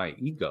identity and my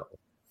ego.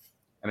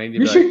 And I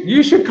need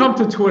you should come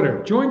to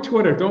Twitter. Join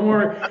Twitter. Don't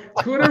worry.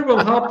 Twitter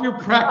will help you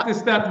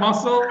practice that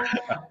muscle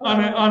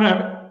on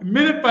a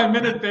minute by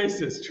minute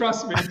basis.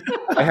 Trust me.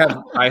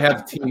 I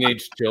have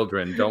teenage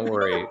children. Don't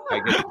worry. I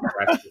get to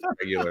practice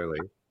regularly.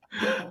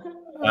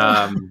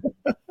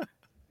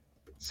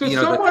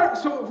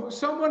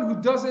 Someone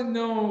who doesn't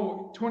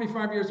know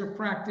 25 years of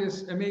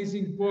practice,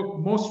 amazing book,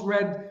 most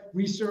read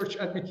research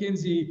at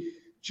McKinsey,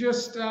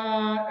 just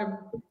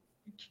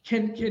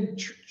can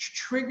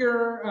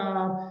trigger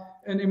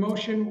an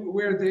emotion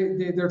where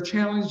they're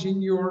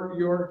challenging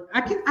your.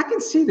 I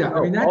can see that.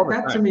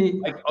 That to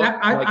me,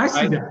 I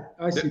see that.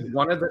 I see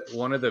that.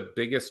 One of the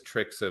biggest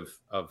tricks of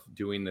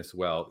doing this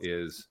well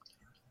is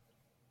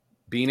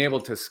being able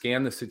to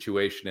scan the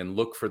situation and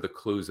look for the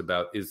clues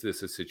about, is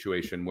this a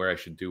situation where I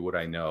should do what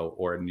I know,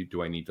 or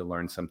do I need to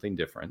learn something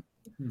different?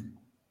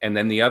 And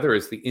then the other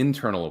is the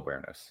internal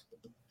awareness.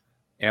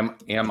 am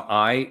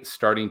I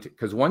starting to,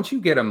 because once you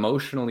get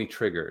emotionally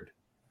triggered,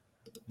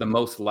 the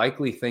most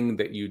likely thing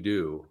that you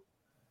do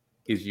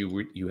is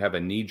you have a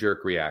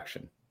knee-jerk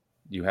reaction.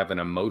 You have an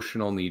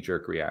emotional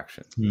knee-jerk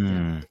reaction.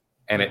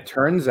 And it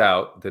turns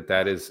out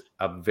that is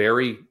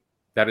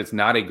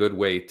not a good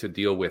way to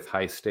deal with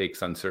high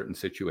stakes, uncertain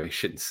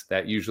situations.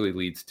 That usually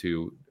leads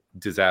to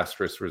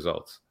disastrous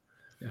results.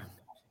 Yeah.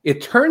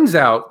 It turns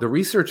out the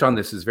research on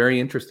this is very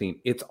interesting.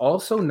 It's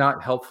also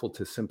not helpful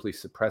to simply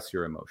suppress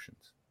your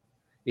emotions.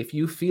 If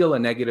you feel a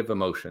negative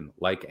emotion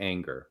like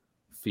anger,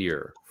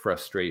 fear,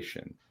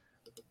 frustration,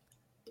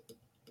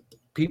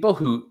 people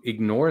who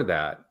ignore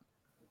that,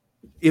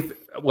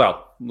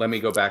 let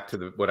me go back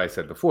to what I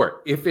said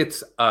before. If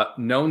it's a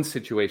known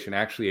situation,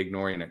 actually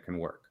ignoring it can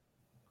work.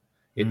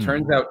 It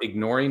turns out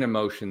ignoring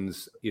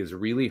emotions is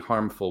really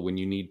harmful when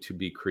you need to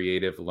be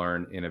creative,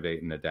 learn,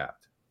 innovate, and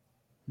adapt.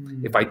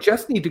 If I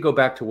just need to go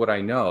back to what I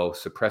know,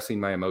 suppressing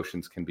my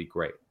emotions can be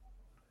great.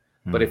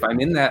 But if I'm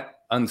in that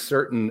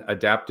uncertain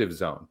adaptive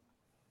zone,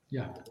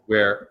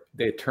 where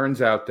it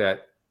turns out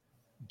that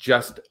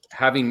just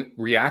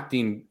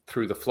reacting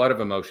through the flood of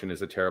emotion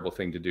is a terrible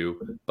thing to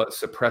do, but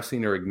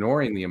suppressing or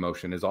ignoring the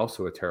emotion is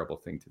also a terrible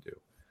thing to do.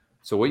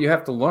 So what you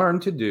have to learn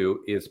to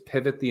do is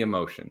pivot the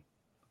emotion.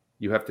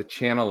 You have to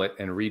channel it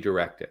and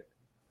redirect it.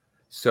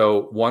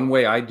 So one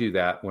way I do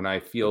that when I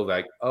feel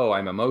like, oh,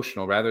 I'm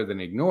emotional, rather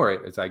than ignore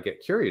it, is I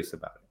get curious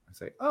about it. I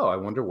say, oh, I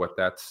wonder what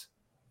that's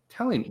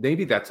telling.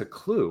 Maybe that's a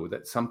clue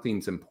that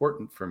something's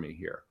important for me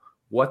here.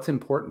 What's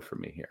important for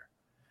me here?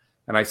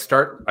 And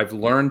I've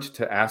learned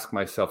to ask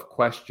myself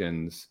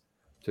questions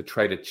to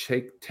try to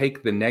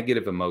take the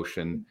negative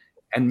emotion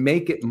and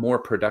make it more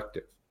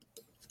productive.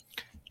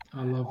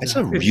 I love that. It's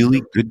a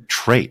really good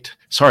trait.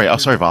 Sorry,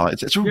 Vala.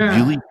 It's a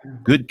really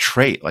good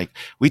trait. Like,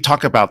 we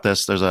talk about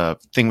this. There's a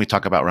thing we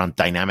talk about around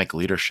dynamic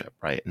leadership,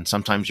 right? And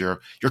sometimes you're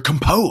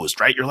composed,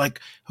 right? You're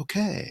like,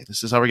 okay,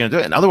 this is how we're gonna do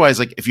it. And otherwise,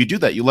 like, if you do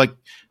that, you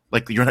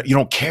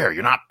don't care.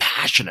 You're not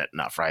passionate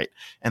enough, right?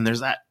 And there's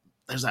that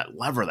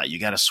lever that you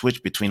got to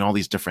switch between all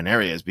these different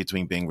areas,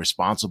 between being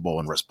responsible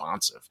and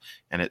responsive.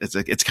 And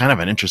it's kind of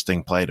an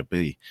interesting play to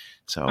be.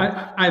 So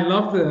I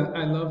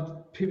love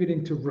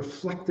pivoting to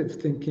reflective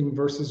thinking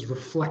versus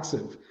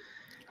reflexive.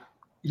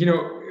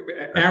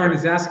 Aaron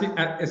is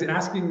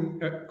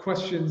asking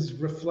questions,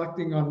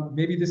 reflecting on,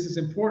 maybe this is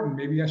important,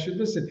 maybe I should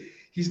listen.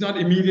 He's not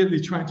immediately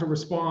trying to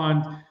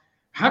respond,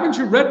 haven't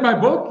you read my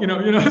book?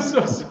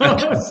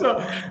 So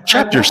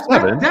Chapter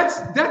 7.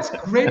 That's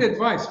great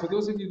advice for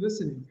those of you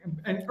listening.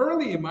 And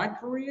early in my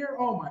career,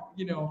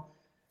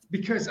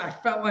 because I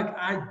felt like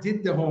I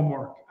did the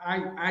homework.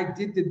 I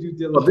did the due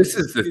diligence. Well, this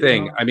is the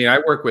thing. I mean, I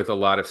work with a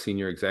lot of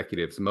senior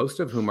executives, most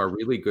of whom are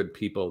really good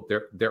people.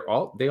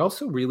 They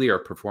also really are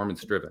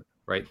performance driven,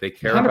 right? They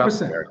care 100%. about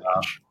their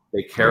job.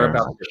 They care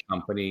about their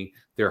company.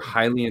 They're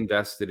highly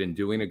invested in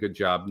doing a good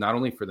job, not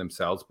only for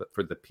themselves, but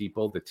for the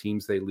people, the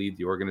teams they lead,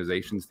 the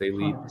organizations they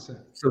lead. 100%.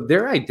 So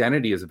their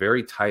identity is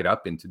very tied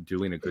up into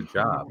doing a good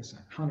job.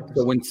 100%.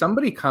 So when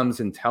somebody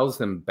comes and tells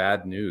them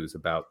bad news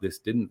about this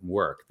didn't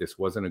work, this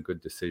wasn't a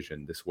good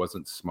decision, this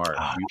wasn't smart,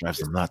 it drives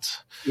them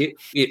nuts.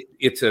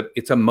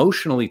 It's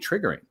emotionally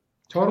triggering.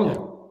 Totally.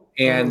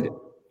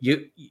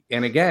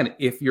 And again,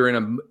 if you're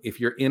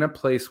in a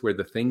place where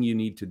the thing you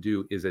need to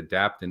do is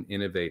adapt and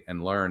innovate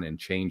and learn and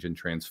change and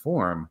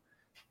transform,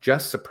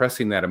 just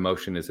suppressing that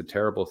emotion is a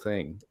terrible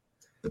thing.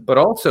 But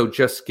also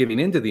just giving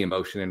into the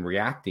emotion and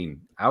reacting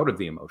out of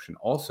the emotion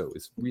also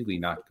is really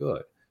not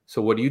good.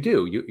 So what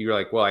do? You're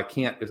like, well, I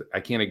can't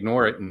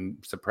ignore it and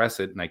suppress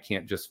it, and I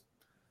can't just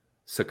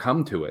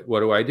succumb to it.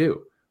 What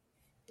do?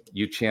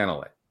 You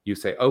channel it. You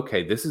say,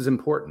 okay, this is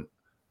important.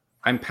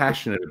 I'm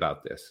passionate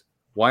about this.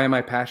 Why am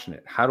I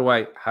passionate? How do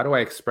I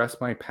express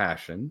my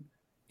passion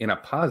in a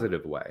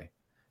positive way?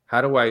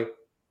 How do I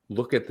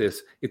look at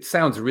this? It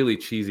sounds really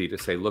cheesy to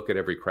say, look at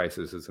every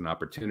crisis as an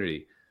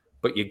opportunity,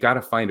 but you got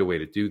to find a way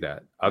to do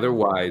that.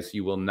 Otherwise,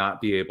 you will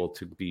not be able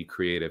to be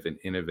creative and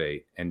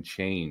innovate and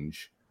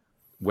change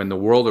when the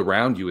world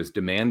around you is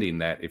demanding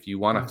that. If you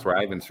want to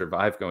thrive and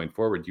survive going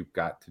forward, you've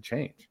got to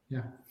change.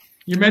 Yeah.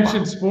 You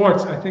mentioned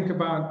sports. I think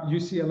about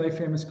UCLA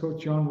famous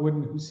coach John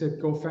Wooden, who said,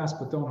 go fast,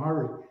 but don't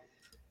hurry.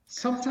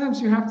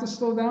 Sometimes you have to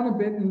slow down a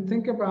bit and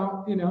think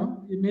about, you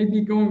may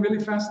be going really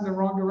fast in the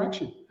wrong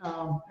direction.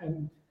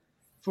 And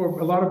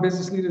for a lot of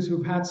business leaders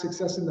who've had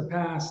success in the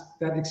past,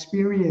 that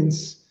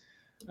experience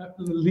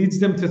leads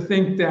them to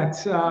think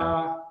that,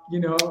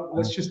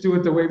 let's just do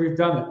it the way we've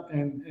done it.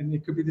 And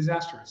it could be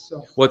disastrous.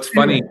 So what's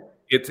funny,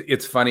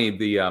 it's funny.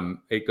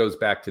 It goes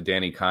back to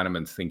Danny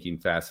Kahneman's thinking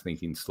fast,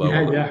 thinking slow.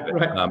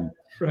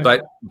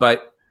 Right.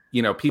 But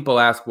people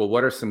ask, well,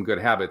 what are some good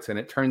habits? And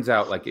it turns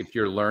out, like, if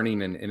you're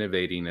learning and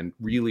innovating and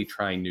really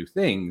trying new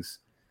things,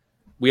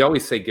 we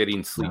always say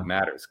getting sleep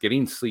matters.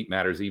 Getting sleep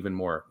matters even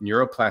more.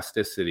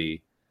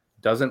 Neuroplasticity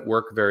doesn't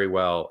work very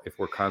well if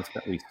we're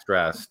constantly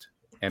stressed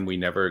and we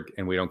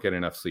don't get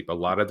enough sleep. A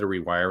lot of the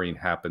rewiring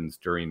happens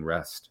during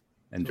rest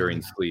and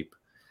during sleep.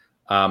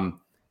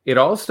 It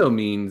also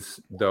means,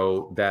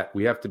 though, that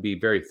we have to be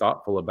very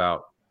thoughtful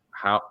about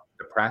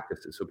the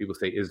practices. So people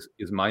say, is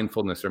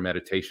mindfulness or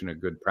meditation a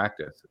good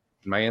practice?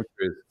 My answer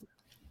is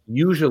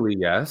usually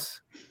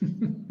yes.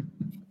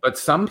 But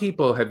some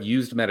people have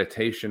used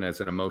meditation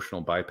as an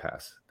emotional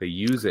bypass. They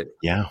use it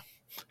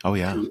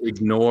to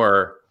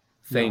ignore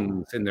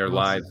things in their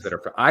lives that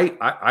are.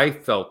 I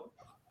felt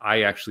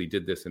I actually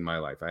did this in my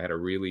life. I had a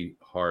really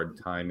hard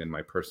time in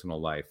my personal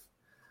life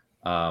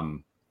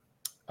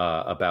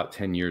about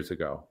 10 years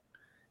ago.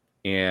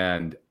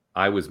 And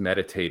I was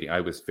meditating.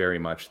 I was very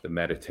much the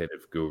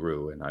meditative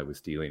guru, and I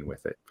was dealing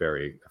with it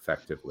very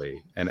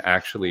effectively. And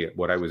actually,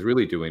 what I was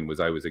really doing was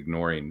I was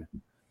ignoring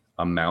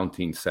a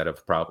mounting set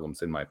of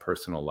problems in my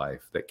personal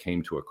life that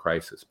came to a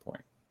crisis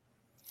point.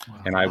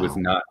 And I was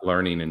not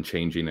learning and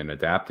changing and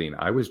adapting.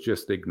 I was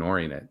just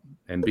ignoring it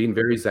and being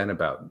very zen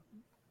about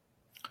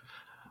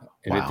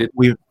it. And it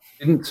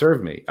didn't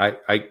serve me.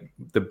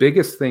 The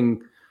biggest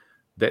thing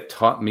that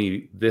taught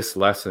me this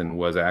lesson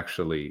was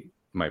actually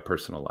my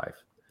personal life.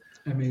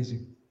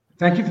 Amazing.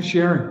 Thank you for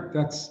sharing.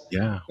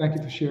 Thank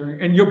you for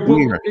sharing. And your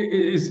book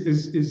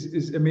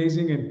is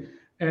amazing, and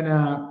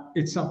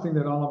it's something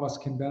that all of us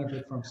can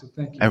benefit from. So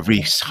thank you.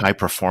 Every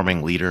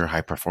high-performing leader,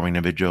 high-performing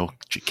individual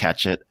should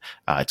catch it.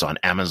 It's on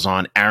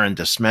Amazon. Aaron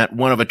DeSmet,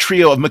 one of a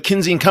trio of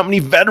McKinsey & Company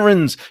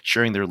veterans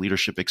sharing their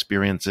leadership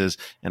experiences.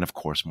 And of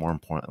course, more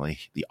importantly,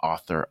 the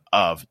author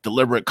of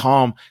Deliberate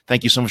Calm.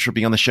 Thank you so much for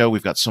being on the show.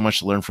 We've got so much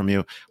to learn from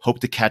you. Hope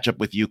to catch up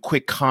with you.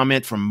 Quick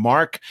comment from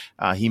Mark.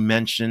 He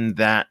mentioned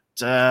that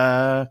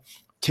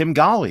Tim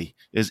Golly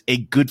is a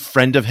good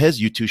friend of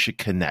his. You two should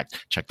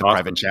connect. Check the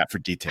private chat for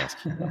details.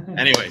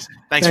 Anyways,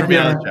 thanks for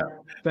being on the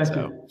show. Thank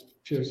you.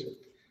 Cheers.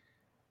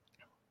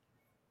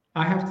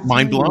 I have to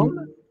mind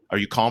blown? Are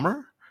you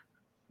calmer?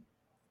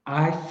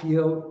 I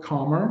feel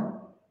calmer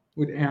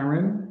with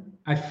Aaron.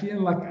 I feel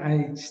like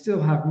I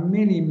still have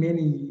many,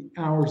 many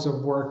hours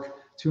of work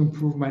to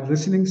improve my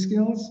listening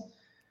skills.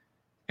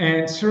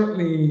 And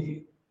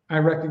certainly I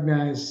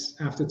recognize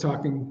after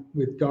talking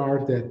with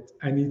Gar that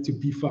I need to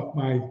beef up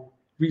my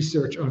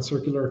research on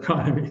circular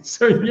economy.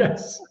 So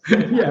yes.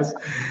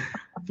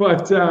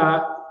 But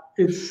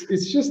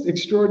it's just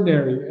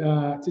extraordinary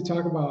to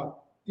talk about,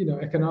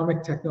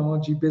 economic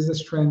technology,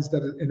 business trends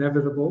that are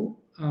inevitable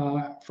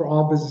for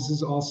all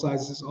businesses, all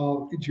sizes,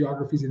 all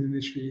geographies and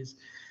industries.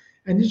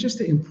 And it's just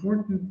the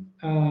important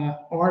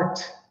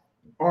art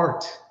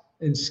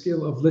and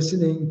skill of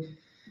listening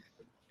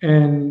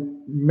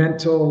and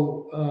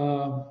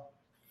mental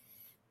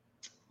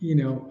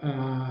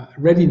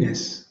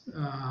readiness,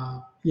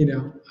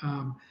 and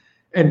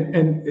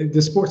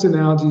the sports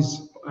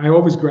analogies, I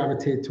always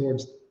gravitate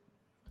towards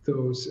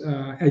those.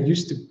 I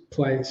used to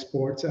play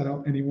sports. I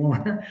don't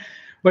anymore.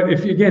 But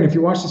if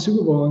you watch the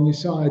Super Bowl and you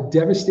saw a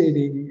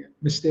devastating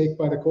mistake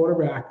by the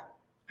quarterback,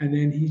 and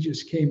then he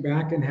just came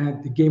back and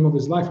had the game of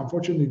his life.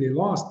 Unfortunately, they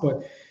lost,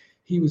 but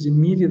he was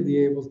immediately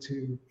able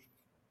to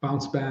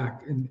bounce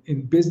back. And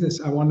in business,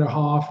 I wonder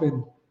how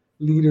often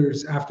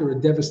leaders, after a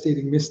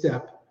devastating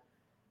misstep,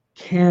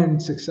 can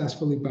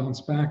successfully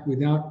bounce back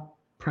without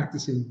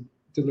practicing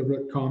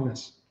deliberate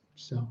calmness.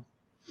 So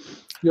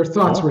your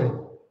thoughts, Ray?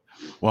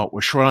 Well,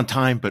 we're short on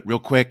time, but real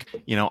quick,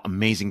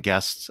 amazing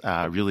guests,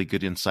 really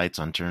good insights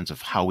on terms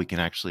of how we can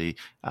actually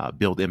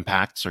build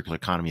impact. Circular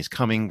economy is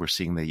coming. We're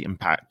seeing the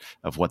impact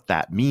of what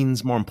that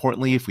means. More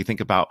importantly, if we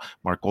think about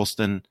Mark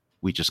Goulston,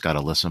 we just got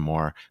to listen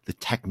more. The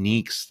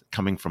techniques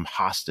coming from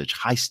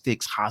high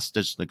stakes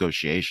hostage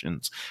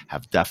negotiations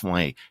have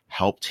definitely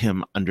helped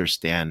him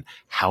understand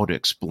how to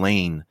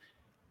explain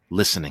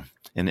listening.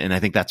 And I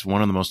think that's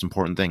one of the most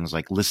important things,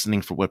 like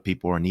listening for what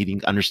people are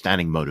needing,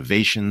 understanding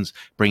motivations,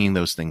 bringing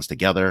those things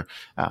together.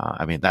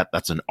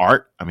 That's an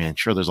art. I'm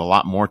sure there's a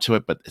lot more to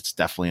it, but it's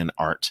definitely an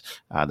art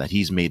that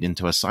he's made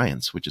into a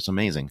science, which is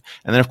amazing.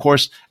 And then, of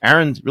course,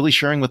 Aaron really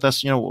sharing with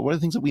us, what are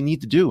the things that we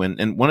need to do?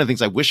 And one of the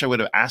things I wish I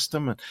would have asked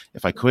him,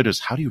 if I could, is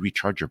how do you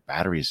recharge your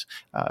batteries?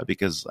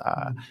 Because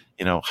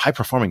high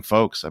performing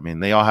folks,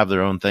 they all have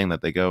their own thing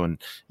that they go and,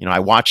 I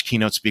watch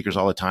keynote speakers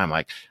all the time.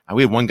 Like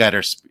we had one guy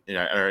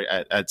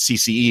at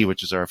CCE,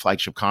 which is our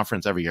flagship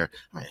conference every year.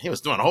 He was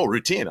doing a whole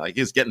routine. Like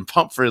he was getting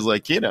pumped for his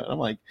keynote. I'm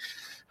like,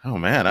 oh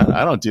man,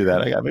 I don't do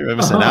that. Maybe I'm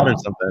missing out or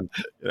something,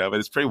 but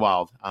it's pretty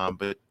wild.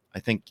 But I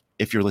think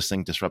if you're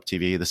listening to Disrupt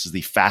TV, this is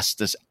the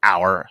fastest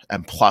hour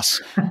and plus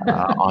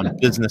on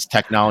business,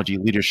 technology,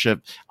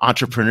 leadership,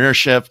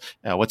 entrepreneurship,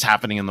 what's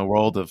happening in the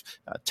world of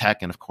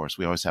tech. And of course,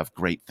 we always have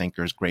great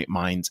thinkers, great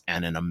minds,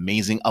 and an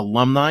amazing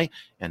alumni.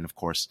 And of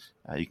course,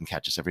 you can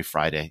catch us every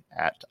Friday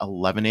at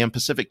 11 a.m.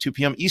 Pacific, 2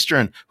 p.m.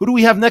 Eastern. Who do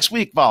we have next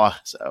week, Vala?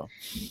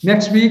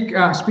 Next week,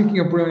 speaking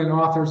of brilliant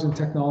authors and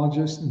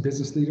technologists and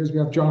business leaders, we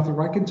have Jonathan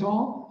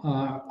Reichenthal,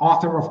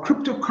 author of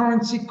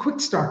Cryptocurrency Quick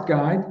Start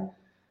Guide.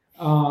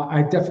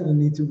 I definitely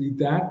need to read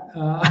that.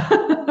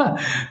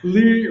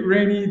 Lee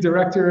Rainey,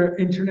 Director,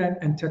 Internet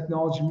and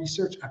Technology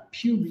Research at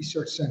Pew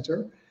Research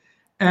Center,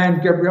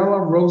 and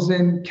Gabriella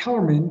Rosen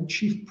Kellerman,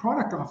 Chief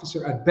Product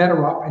Officer at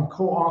BetterUp and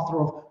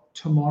co-author of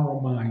Tomorrow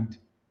Mind.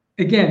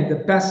 Again, the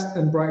best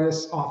and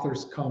brightest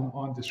authors come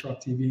on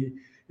Disrupt TV.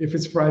 If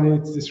it's Friday,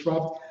 it's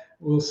Disrupt.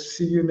 We'll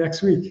see you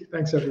next week.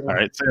 Thanks, everyone.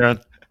 All right,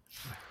 Sarah.